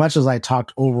as much as I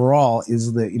talked overall,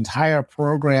 is the entire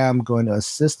program going to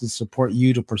assist and support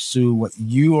you to pursue what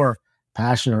you are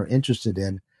passionate or interested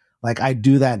in? Like I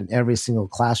do that in every single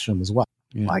classroom as well.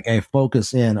 Yeah. Like I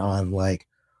focus in on like,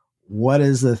 what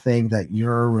is the thing that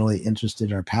you're really interested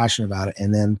in or passionate about it?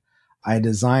 And then I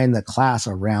design the class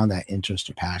around that interest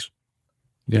or passion.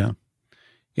 Yeah.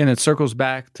 And it circles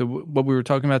back to what we were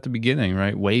talking about at the beginning,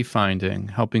 right? Wayfinding,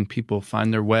 helping people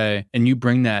find their way. And you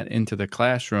bring that into the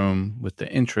classroom with the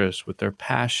interests, with their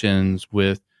passions,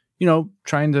 with,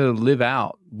 trying to live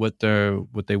out what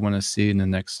they want to see in the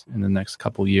next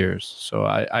couple years. So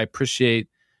I appreciate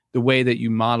the way that you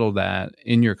model that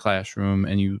in your classroom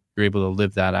and you're able to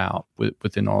live that out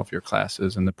within all of your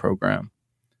classes in the program.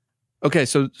 Okay,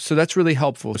 so that's really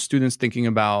helpful. Students thinking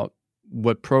about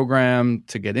what program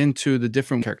to get into, the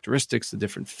different characteristics, the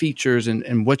different features,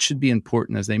 and what should be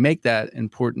important as they make that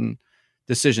important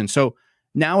decision. So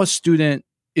now a student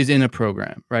is in a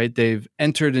program, right? They've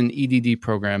entered an EDD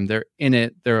program. They're in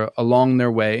it. They're along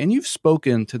their way. And you've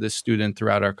spoken to this student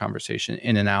throughout our conversation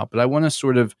in and out, but I want to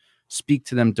sort of speak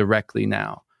to them directly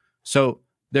now. So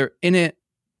they're in it.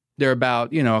 They're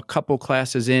about, a couple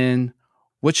classes in.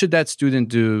 what should that student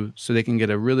do so they can get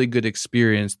a really good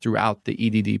experience throughout the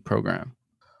EDD program?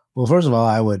 Well, first of all,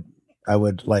 I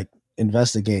would like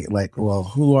investigate, like, well,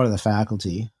 who are the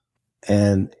faculty?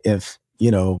 And if,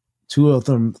 two of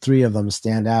them, three of them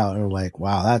stand out and are like,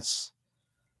 wow, that's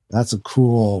a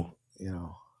cool,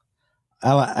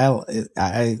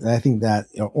 I think that,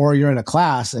 or you're in a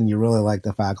class and you really like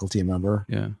the faculty member.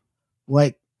 Yeah.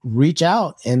 Like, reach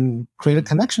out and create a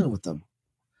connection with them,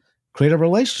 create a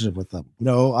relationship with them.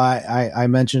 I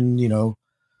mentioned,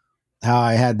 how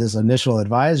I had this initial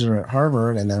advisor at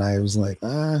Harvard, and then I was like,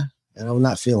 I'm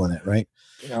not feeling it. Right.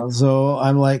 So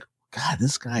I'm like, God,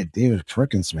 this guy, David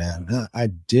Perkins, man, I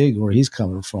dig where he's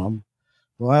coming from.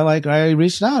 Well, I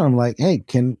reached out. I'm like, hey,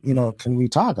 can we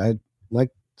talk? I'd like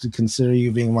to consider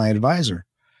you being my advisor.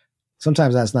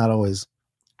 Sometimes that's not always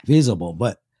feasible,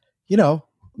 but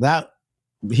that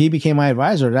he became my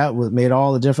advisor. That made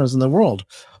all the difference in the world.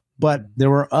 But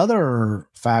there were other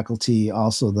faculty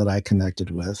also that I connected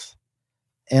with.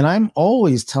 And I'm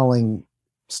always telling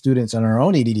students in our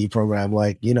own EDD program,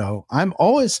 like, I'm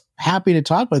always happy to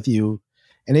talk with you.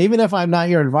 And even if I'm not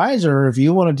your advisor, if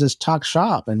you want to just talk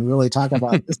shop and really talk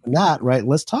about this and that, right,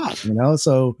 let's talk,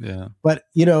 So, yeah. But,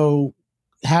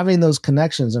 having those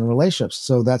connections and relationships.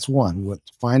 So that's one.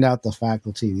 Find out the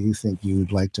faculty that you think you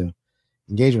would like to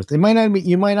engage with. You might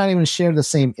not even share the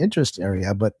same interest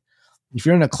area, but if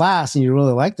you're in a class and you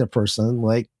really like the person,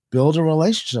 like, build a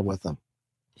relationship with them.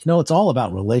 It's all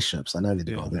about relationships. I know you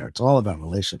go there. It's all about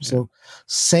relationships. Yeah. So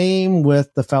same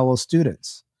with the fellow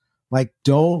students. Like,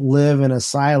 don't live in a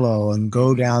silo and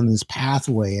go down this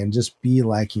pathway and just be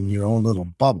like in your own little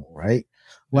bubble, right?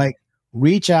 Like,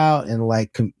 reach out and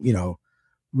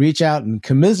reach out and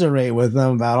commiserate with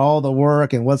them about all the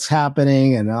work and what's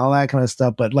happening and all that kind of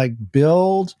stuff. But like,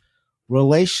 build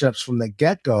relationships from the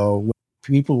get-go with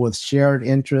people with shared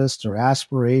interests or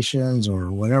aspirations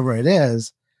or whatever it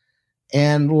is.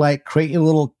 And like, create your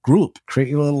little group, create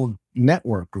your little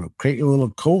network group, create your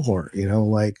little cohort,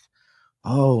 like,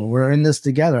 oh, we're in this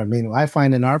together. I mean, I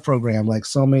find in our program, like,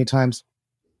 so many times,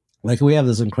 like, we have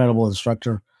this incredible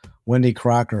instructor, Wendy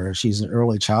Crocker. She's an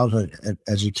early childhood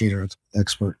educator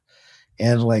expert.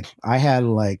 And like, I had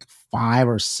like 5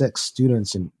 or 6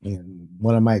 students in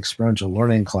one of my experiential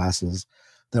learning classes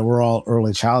that were all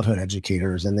early childhood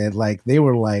educators. And they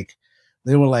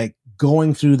were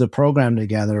going through the program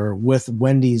together with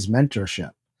Wendy's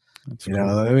mentorship. That's cool.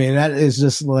 I mean, that is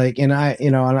just like,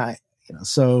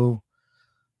 so,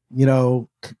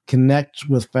 connect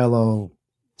with fellow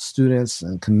students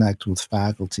and connect with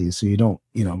faculty. So you don't,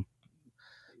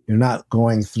 you're not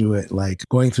going through it, like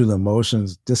going through the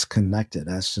motions disconnected.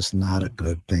 That's just not a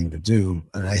good thing to do.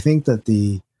 And I think that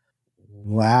the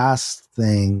last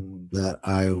thing that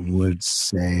I would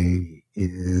say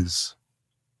is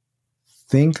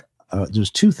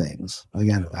there's 2 things.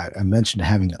 Again, I mentioned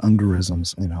having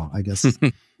ungarisms. I guess,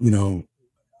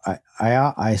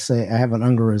 I say I have an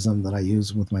ungarism that I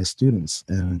use with my students,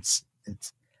 and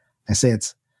I say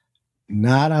it's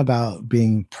not about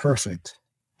being perfect.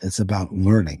 It's about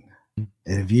learning. And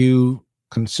if you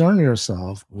concern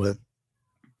yourself with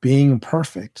being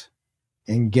perfect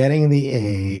and getting the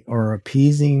A or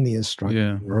appeasing the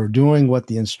instructor or doing what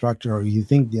the instructor or you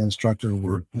think the instructor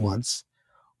wants,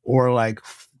 or like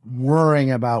worrying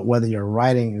about whether you're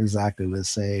writing exactly the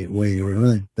same way you're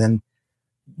doing, then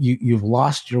you've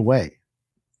lost your way.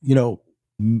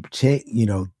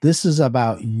 This is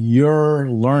about your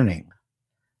learning.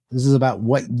 This is about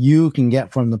what you can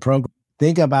get from the program.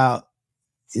 Think about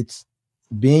it's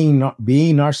being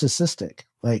narcissistic.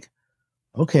 Like,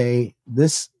 okay,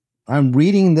 I'm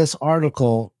reading this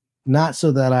article not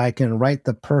so that I can write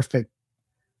the perfect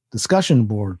discussion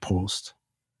board post,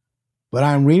 but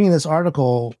I'm reading this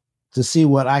article to see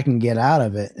what I can get out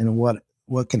of it and what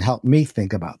can help me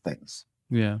think about things.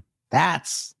 Yeah.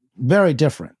 That's very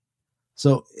different.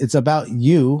 So it's about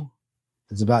you.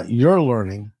 It's about your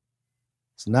learning.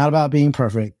 It's not about being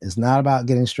perfect. It's not about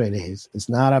getting straight A's. It's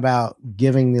not about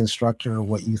giving the instructor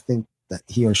what you think that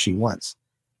he or she wants.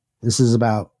 This is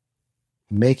about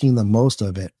making the most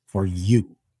of it for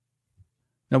you.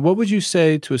 Now, what would you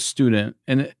say to a student?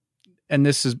 And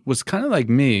this was kind of like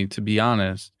me, to be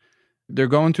honest. They're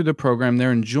going through the program,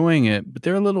 they're enjoying it, but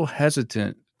they're a little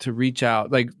hesitant to reach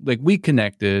out. Like we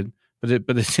connected, but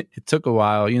it took a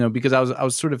while, because I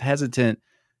was sort of hesitant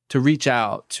to reach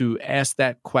out, to ask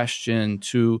that question,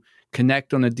 to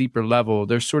connect on a deeper level.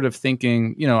 They're sort of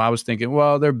thinking, I was thinking,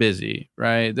 well, they're busy,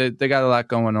 right? They got a lot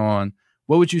going on.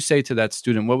 What would you say to that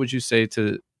student? What would you say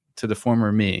to the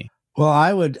former me? Well,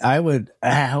 I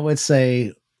would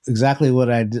say exactly what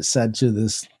I said to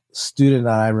this student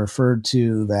that I referred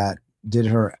to that did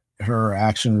her her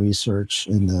action research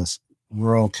in this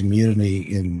rural community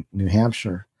in New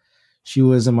Hampshire. She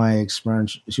was in my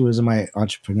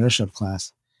entrepreneurship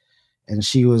class, and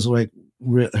she was like,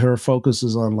 her focus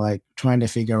is on like trying to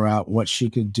figure out what she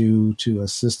could do to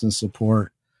assist and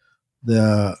support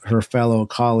her fellow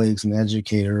colleagues and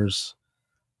educators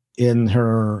in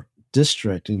her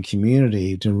district and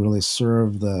community to really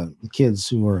serve the kids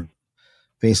who were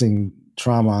facing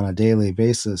trauma on a daily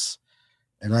basis.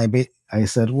 And I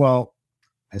said,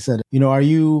 are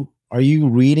you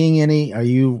reading any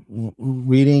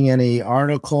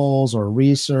articles or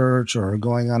research or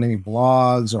going on any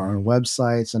blogs or on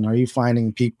websites? And are you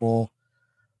finding people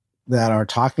that are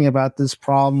talking about this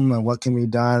problem and what can be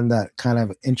done that kind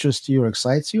of interests you or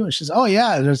excites you? And she says, oh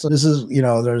yeah,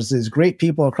 there's these great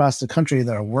people across the country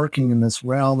that are working in this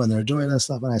realm and they're doing this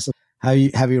stuff. And I said,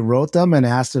 have you wrote them and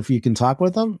asked if you can talk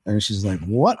with them? And she's like,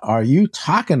 what are you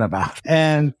talking about?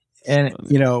 And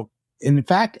in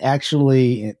fact,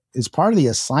 actually, as part of the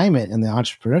assignment in the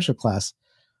entrepreneurship class,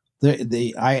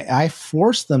 I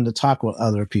forced them to talk with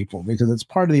other people because it's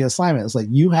part of the assignment. It's like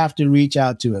you have to reach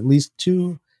out to at least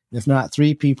 2, if not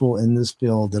 3 people in this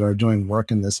field that are doing work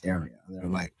in this area. And they're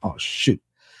like, oh, shoot,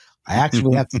 I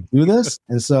actually have to do this.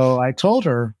 And so I told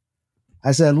her,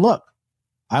 I said, look,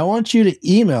 I want you to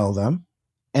email them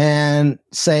and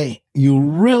say, you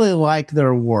really like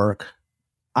their work.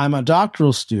 I'm a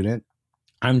doctoral student.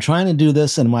 I'm trying to do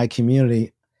this in my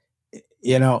community.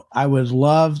 I would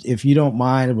love, if you don't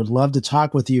mind, I would love to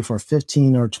talk with you for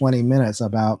 15 or 20 minutes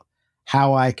about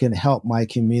how I can help my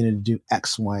community do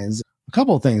X, Y, and Z. A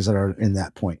couple of things that are in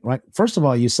that point, right? First of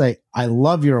all, you say, I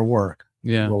love your work.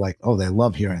 Yeah. People are like, oh, they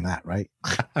love hearing that, right?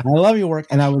 I love your work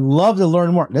and I would love to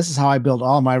learn more. This is how I build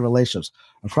all my relationships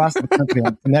across the country.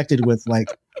 I'm connected with like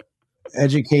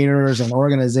educators and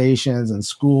organizations and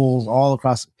schools all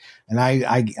across. And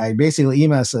I basically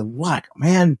emailed and said, look,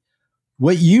 man,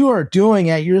 what you are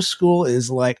doing at your school is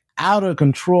like out of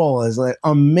control, is like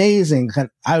amazing.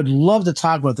 I would love to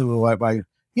talk with you about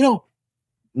you.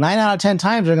 9 out of 10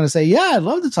 times they're going to say, yeah, I'd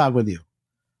love to talk with you.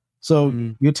 So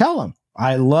you tell them,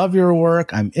 I love your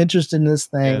work. I'm interested in this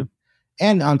thing. Yeah.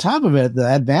 And on top of it, the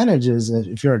advantage is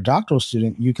if you're a doctoral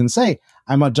student, you can say,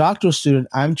 I'm a doctoral student.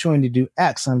 I'm trying to do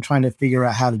X. I'm trying to figure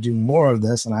out how to do more of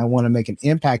this. And I want to make an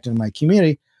impact in my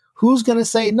community. Who's going to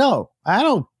say no? I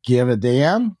don't give a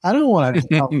damn. I don't want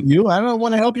to help you. I don't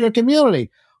want to help your community.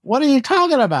 What are you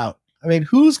talking about? I mean,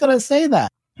 who's going to say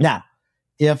that? Now,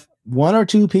 if 1 or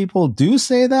 2 people do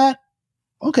say that,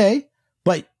 okay.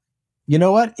 But you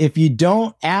know what? If you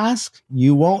don't ask,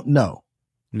 you won't know.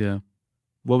 Yeah.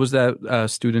 What was that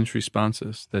student's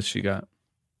responses that she got?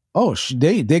 Oh,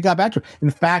 they got back to her.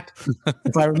 In fact,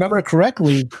 if I remember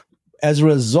correctly, as a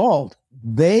result,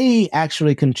 they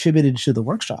actually contributed to the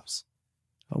workshops.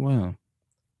 Oh, wow.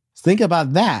 Think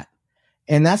about that.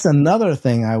 And that's another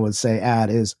thing I would say,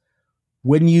 is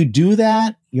when you do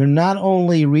that, you're not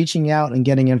only reaching out and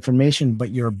getting information,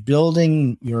 but you're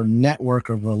building your network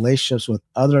of relationships with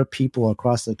other people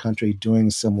across the country doing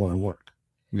similar work.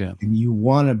 Yeah. And you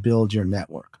want to build your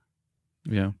network.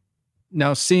 Yeah.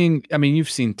 Now you've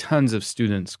seen tons of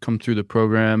students come through the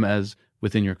program as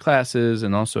within your classes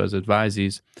and also as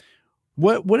advisees.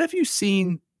 What have you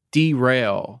seen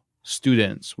derail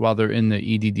students while they're in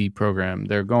the EDD program?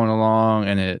 They're going along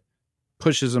and it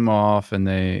pushes them off and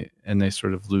they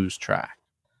sort of lose track.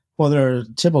 Well, there are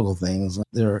typical things.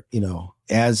 There,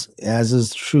 as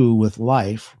is true with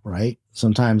life, right?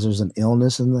 Sometimes there's an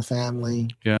illness in the family.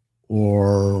 Yeah.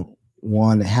 Or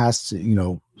one has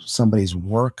to, somebody's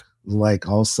work, like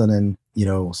all of a sudden,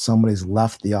 somebody's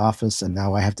left the office and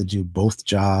now I have to do both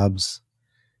jobs,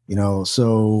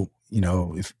 so,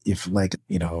 if like,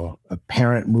 a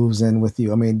parent moves in with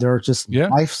you, I mean, there are just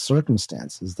life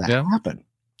circumstances that happen.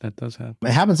 That does happen.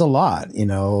 It happens a lot,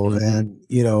 and,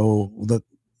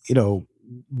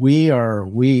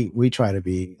 we try to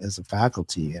be, as a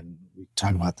faculty, and we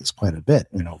talk about this quite a bit,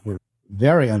 we're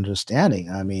very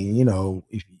understanding. I mean,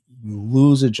 if you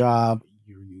lose a job,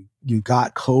 you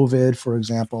got COVID, for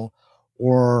example,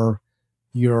 or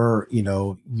your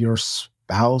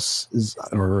spouse is,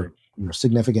 or your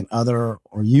significant other,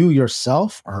 or you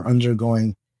yourself are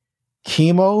undergoing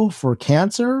chemo for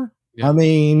cancer. Yeah. I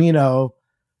mean,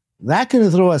 that can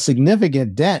throw a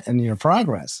significant dent in your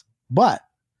progress. But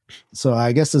so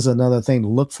I guess there's another thing to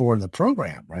look for in the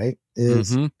program, right?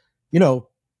 Is, in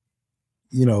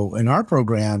our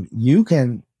program, you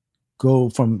can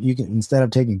instead of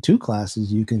taking 2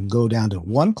 classes, you can go down to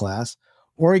 1 class,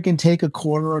 or you can take a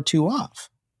quarter or 2 off.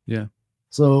 Yeah.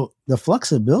 So the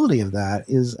flexibility of that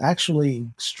is actually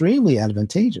extremely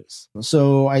advantageous.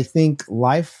 So I think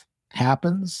life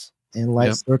happens. in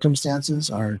life circumstances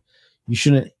are, you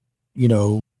shouldn't,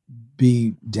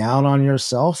 be down on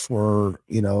yourself or,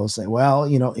 say, well,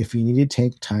 if you need to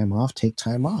take time off, take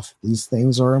time off. These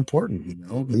things are important,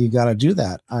 you got to do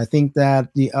that. I think that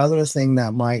the other thing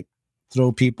that might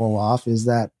throw people off is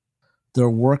that they're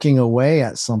working away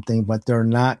at something, but they're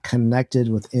not connected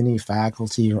with any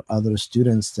faculty or other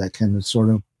students that can sort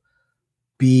of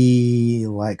be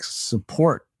like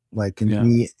support, like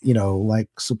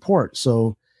support.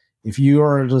 So if you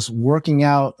are just working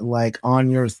out like on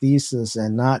your thesis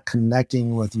and not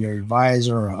connecting with your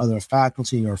advisor or other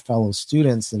faculty or fellow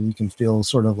students, then you can feel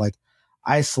sort of like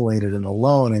isolated and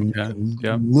alone, and you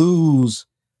can lose,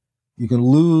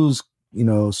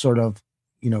 sort of,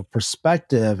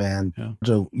 perspective, and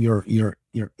so your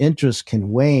interest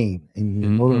can wane and your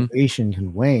motivation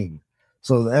can wane.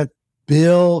 So that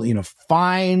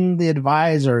find the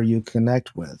advisor you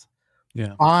connect with.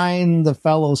 Yeah. Find the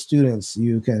fellow students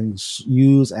you can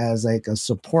use as like a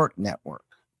support network.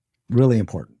 Really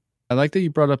important. I like that you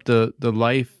brought up the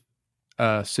life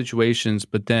situations,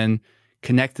 but then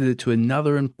connected it to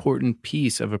another important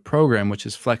piece of a program, which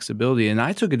is flexibility. And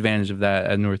I took advantage of that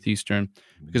at Northeastern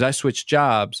because I switched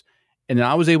jobs, and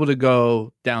I was able to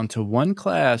go down to one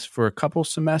class for a couple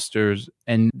semesters,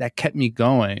 and that kept me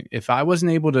going. If I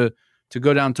wasn't able to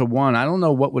go down to one, I don't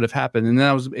know what would have happened. And then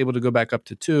I was able to go back up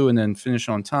to two and then finish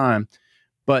on time.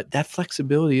 But that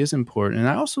flexibility is important. And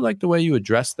I also like the way you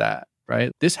address that,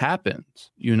 right? This happens,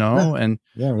 and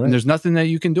there's nothing that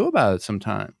you can do about it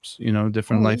sometimes,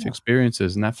 different life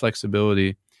experiences. And that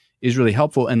flexibility is really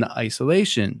helpful. And the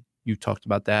isolation, you talked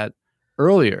about that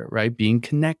earlier, right? Being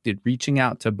connected, reaching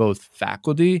out to both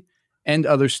faculty and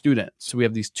other students. So we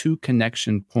have these two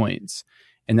connection points.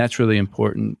 And that's really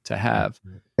important to have.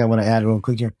 I want to add real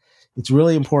quick here. It's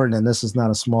really important, and this is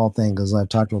not a small thing because I've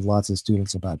talked with lots of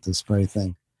students about this very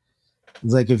thing.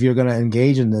 It's like if you're going to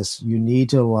engage in this, you need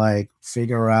to like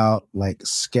figure out, like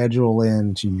schedule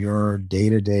into your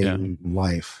day-to-day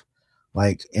life,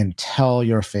 like, and tell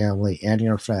your family and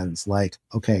your friends, like,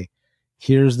 okay,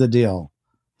 here's the deal.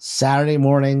 Saturday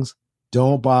mornings,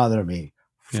 don't bother me.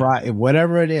 Friday,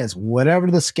 whatever it is, whatever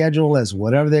the schedule is,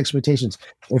 whatever the expectations,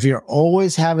 if you're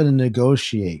always having to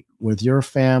negotiate with your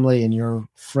family and your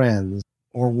friends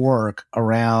or work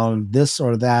around this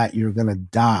or that, you're going to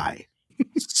die.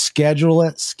 Schedule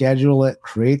it,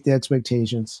 create the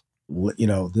expectations.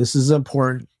 This is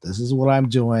important. This is what I'm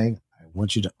doing. I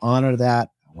want you to honor that.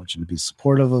 I want you to be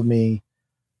supportive of me.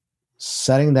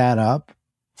 Setting that up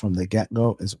from the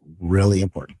get-go is really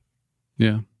important.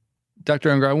 Yeah.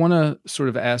 Dr. Unger, I want to sort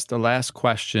of ask the last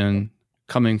question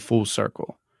coming full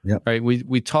circle. Yep. Right?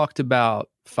 We talked about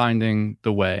finding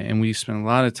the way, and we spent a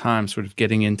lot of time sort of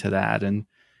getting into that and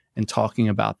talking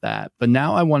about that. But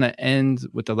now I want to end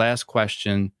with the last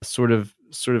question, sort of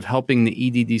helping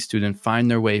the EDD student find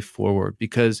their way forward,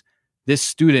 because this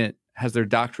student has their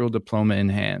doctoral diploma in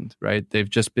hand, right? They've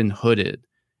just been hooded.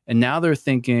 And now they're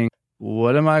thinking,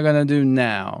 what am I going to do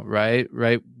now? Right?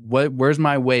 Where's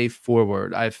my way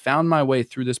forward? I've found my way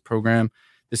through this program.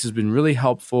 This has been really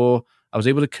helpful. I was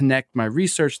able to connect my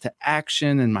research to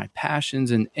action and my passions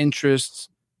and interests.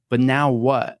 But now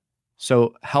what?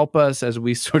 So help us as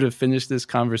we sort of finish this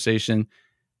conversation.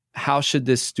 How should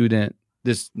this student,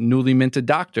 this newly minted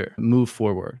doctor, move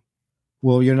forward?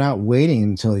 Well, you're not waiting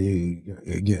until you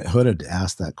get hooded to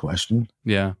ask that question.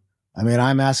 Yeah. I mean,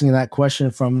 I'm asking that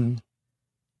question from...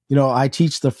 I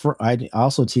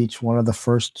also teach one of the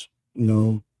first,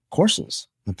 courses,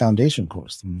 the foundation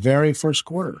course, the very first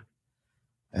quarter.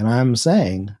 And I'm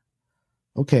saying,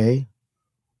 okay,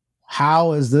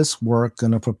 how is this work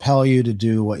going to propel you to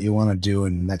do what you want to do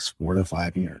in the next 4 to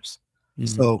 5 years? Mm-hmm.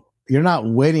 So you're not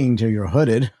waiting till you're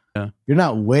hooded. Yeah. You're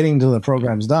not waiting till the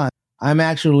program's done. I'm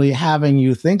actually having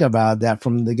you think about that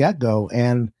from the get-go.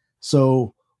 And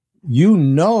so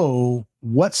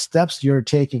what steps you're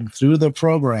taking through the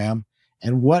program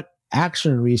and what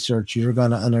action research you're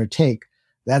going to undertake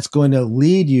that's going to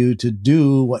lead you to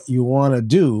do what you want to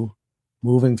do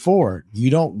moving forward.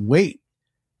 You don't wait.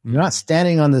 You're not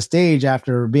standing on the stage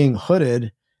after being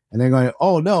hooded and then going,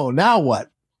 oh no, now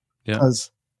what? Yeah. Because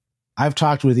I've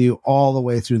talked with you all the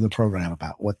way through the program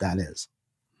about what that is.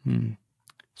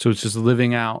 So it's just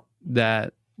living out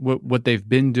that what they've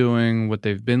been doing, what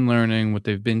they've been learning, what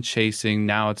they've been chasing.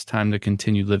 Now it's time to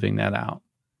continue living that out.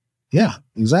 Yeah,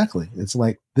 exactly. It's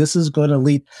like, this is going to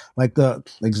lead, like the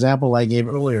example I gave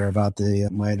earlier about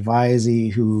my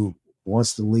advisee who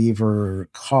wants to leave her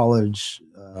college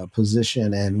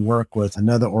position and work with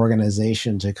another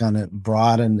organization to kind of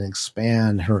broaden and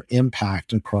expand her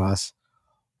impact across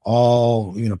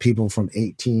all, people from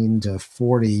 18 to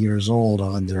 40 years old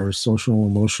on their social,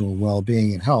 emotional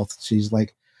well-being and health. She's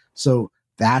like, so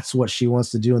that's what she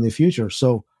wants to do in the future.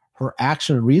 So her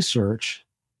action research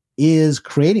is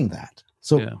creating that.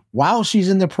 So while she's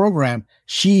in the program,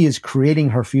 she is creating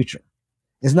her future.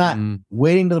 It's not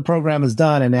waiting till the program is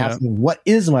done and asking, what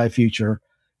is my future?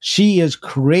 She is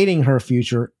creating her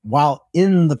future while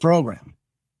in the program.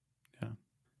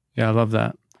 Yeah, I love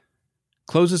that.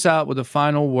 Close us out with a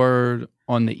final word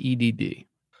on the EDD.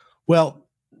 Well,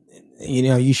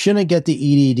 you shouldn't get the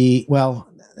EDD. Well,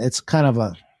 it's kind of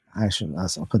I'll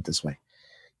put it this way.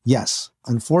 Yes,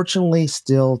 unfortunately,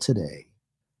 still today,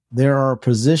 there are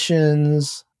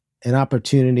positions and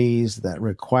opportunities that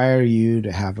require you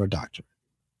to have a doctorate.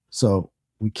 So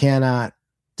we cannot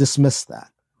dismiss that,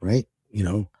 right?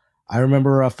 I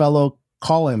remember a fellow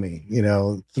calling me,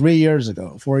 4 years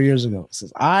ago,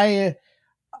 says, I'm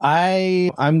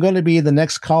going to be the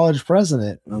next college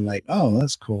president. And I'm like, oh,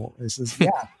 that's cool. He says,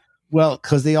 yeah, well,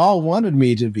 because they all wanted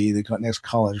me to be the next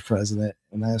college president.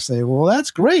 And I say, well,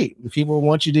 that's great. The people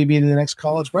want you to be the next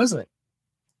college president.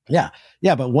 Yeah.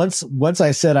 But once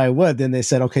I said I would, then they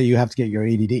said, okay, you have to get your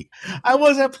EDD. I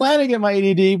wasn't planning to get my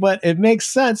EDD, but it makes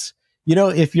sense.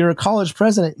 If you're a college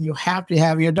president, you have to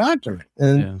have your doctorate.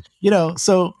 And,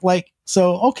 so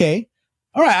okay.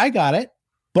 All right, I got it.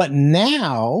 But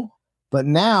now,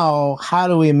 how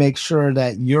do we make sure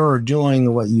that you're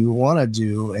doing what you want to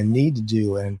do and need to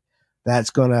do, and that's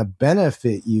going to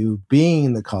benefit you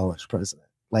being the college president?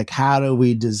 Like, how do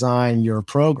we design your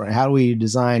program? How do we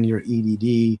design your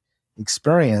EDD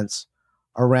experience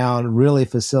around really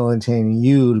facilitating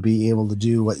you to be able to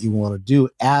do what you want to do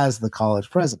as the college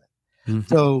president?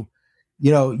 Mm-hmm. So,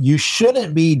 you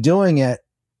shouldn't be doing it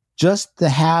just to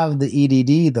have the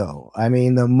EDD, though. I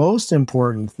mean, the most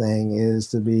important thing is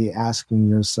to be asking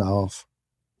yourself,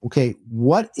 okay,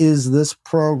 what is this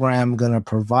program going to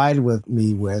provide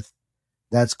me with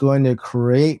that's going to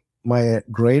create my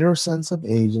greater sense of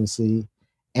agency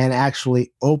and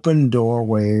actually open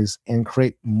doorways and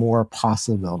create more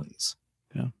possibilities?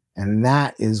 Yeah. And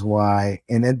that is why,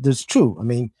 and it's true. I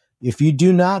mean, if you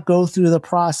do not go through the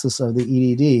process of the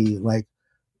EDD, like,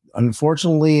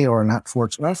 unfortunately, or not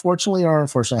fortunately, or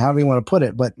unfortunately, however you want to put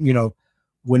it, but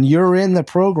when you're in the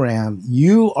program,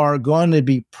 you are going to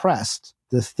be pressed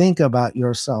to think about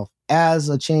yourself as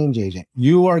a change agent.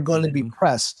 You are going to be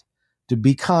pressed to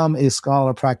become a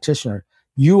scholar practitioner.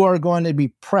 You are going to be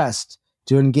pressed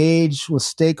to engage with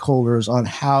stakeholders on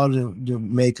how to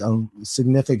make a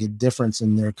significant difference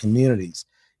in their communities.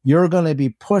 You're going to be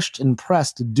pushed and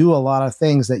pressed to do a lot of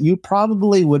things that you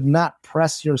probably would not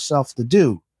press yourself to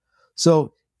do.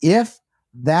 So if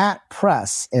that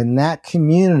press and that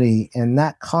community and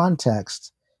that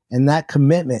context and that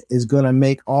commitment is going to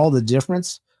make all the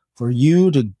difference for you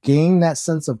to gain that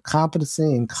sense of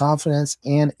competency and confidence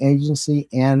and agency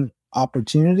and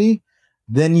opportunity,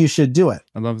 then you should do it.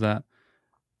 I love that.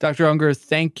 Dr. Unger,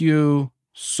 thank you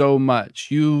so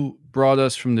much. You brought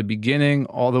us from the beginning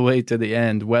all the way to the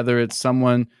end, whether it's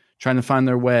someone trying to find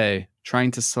their way,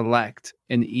 trying to select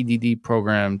an EDD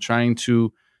program, trying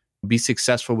to be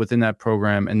successful within that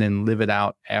program, and then live it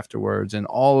out afterwards. And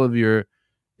all of your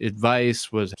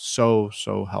advice was so,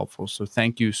 so helpful. So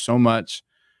thank you so much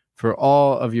for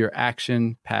all of your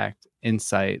action-packed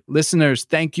insight. Listeners,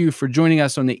 thank you for joining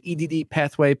us on the EDD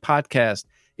Pathway podcast.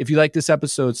 If you like this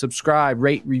episode, subscribe,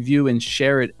 rate, review, and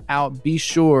share it out. Be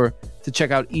sure to check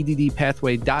out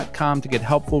eddpathway.com to get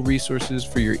helpful resources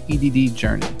for your EDD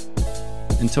journey.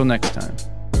 Until next time.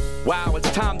 Wow, it's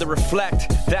time to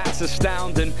reflect. That's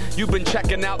astounding. You've been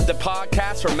checking out the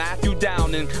podcast from Matthew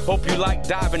Downing. Hope you like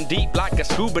diving deep like a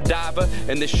scuba diver.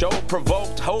 And the show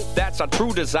provoked hope. That's our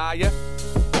true desire.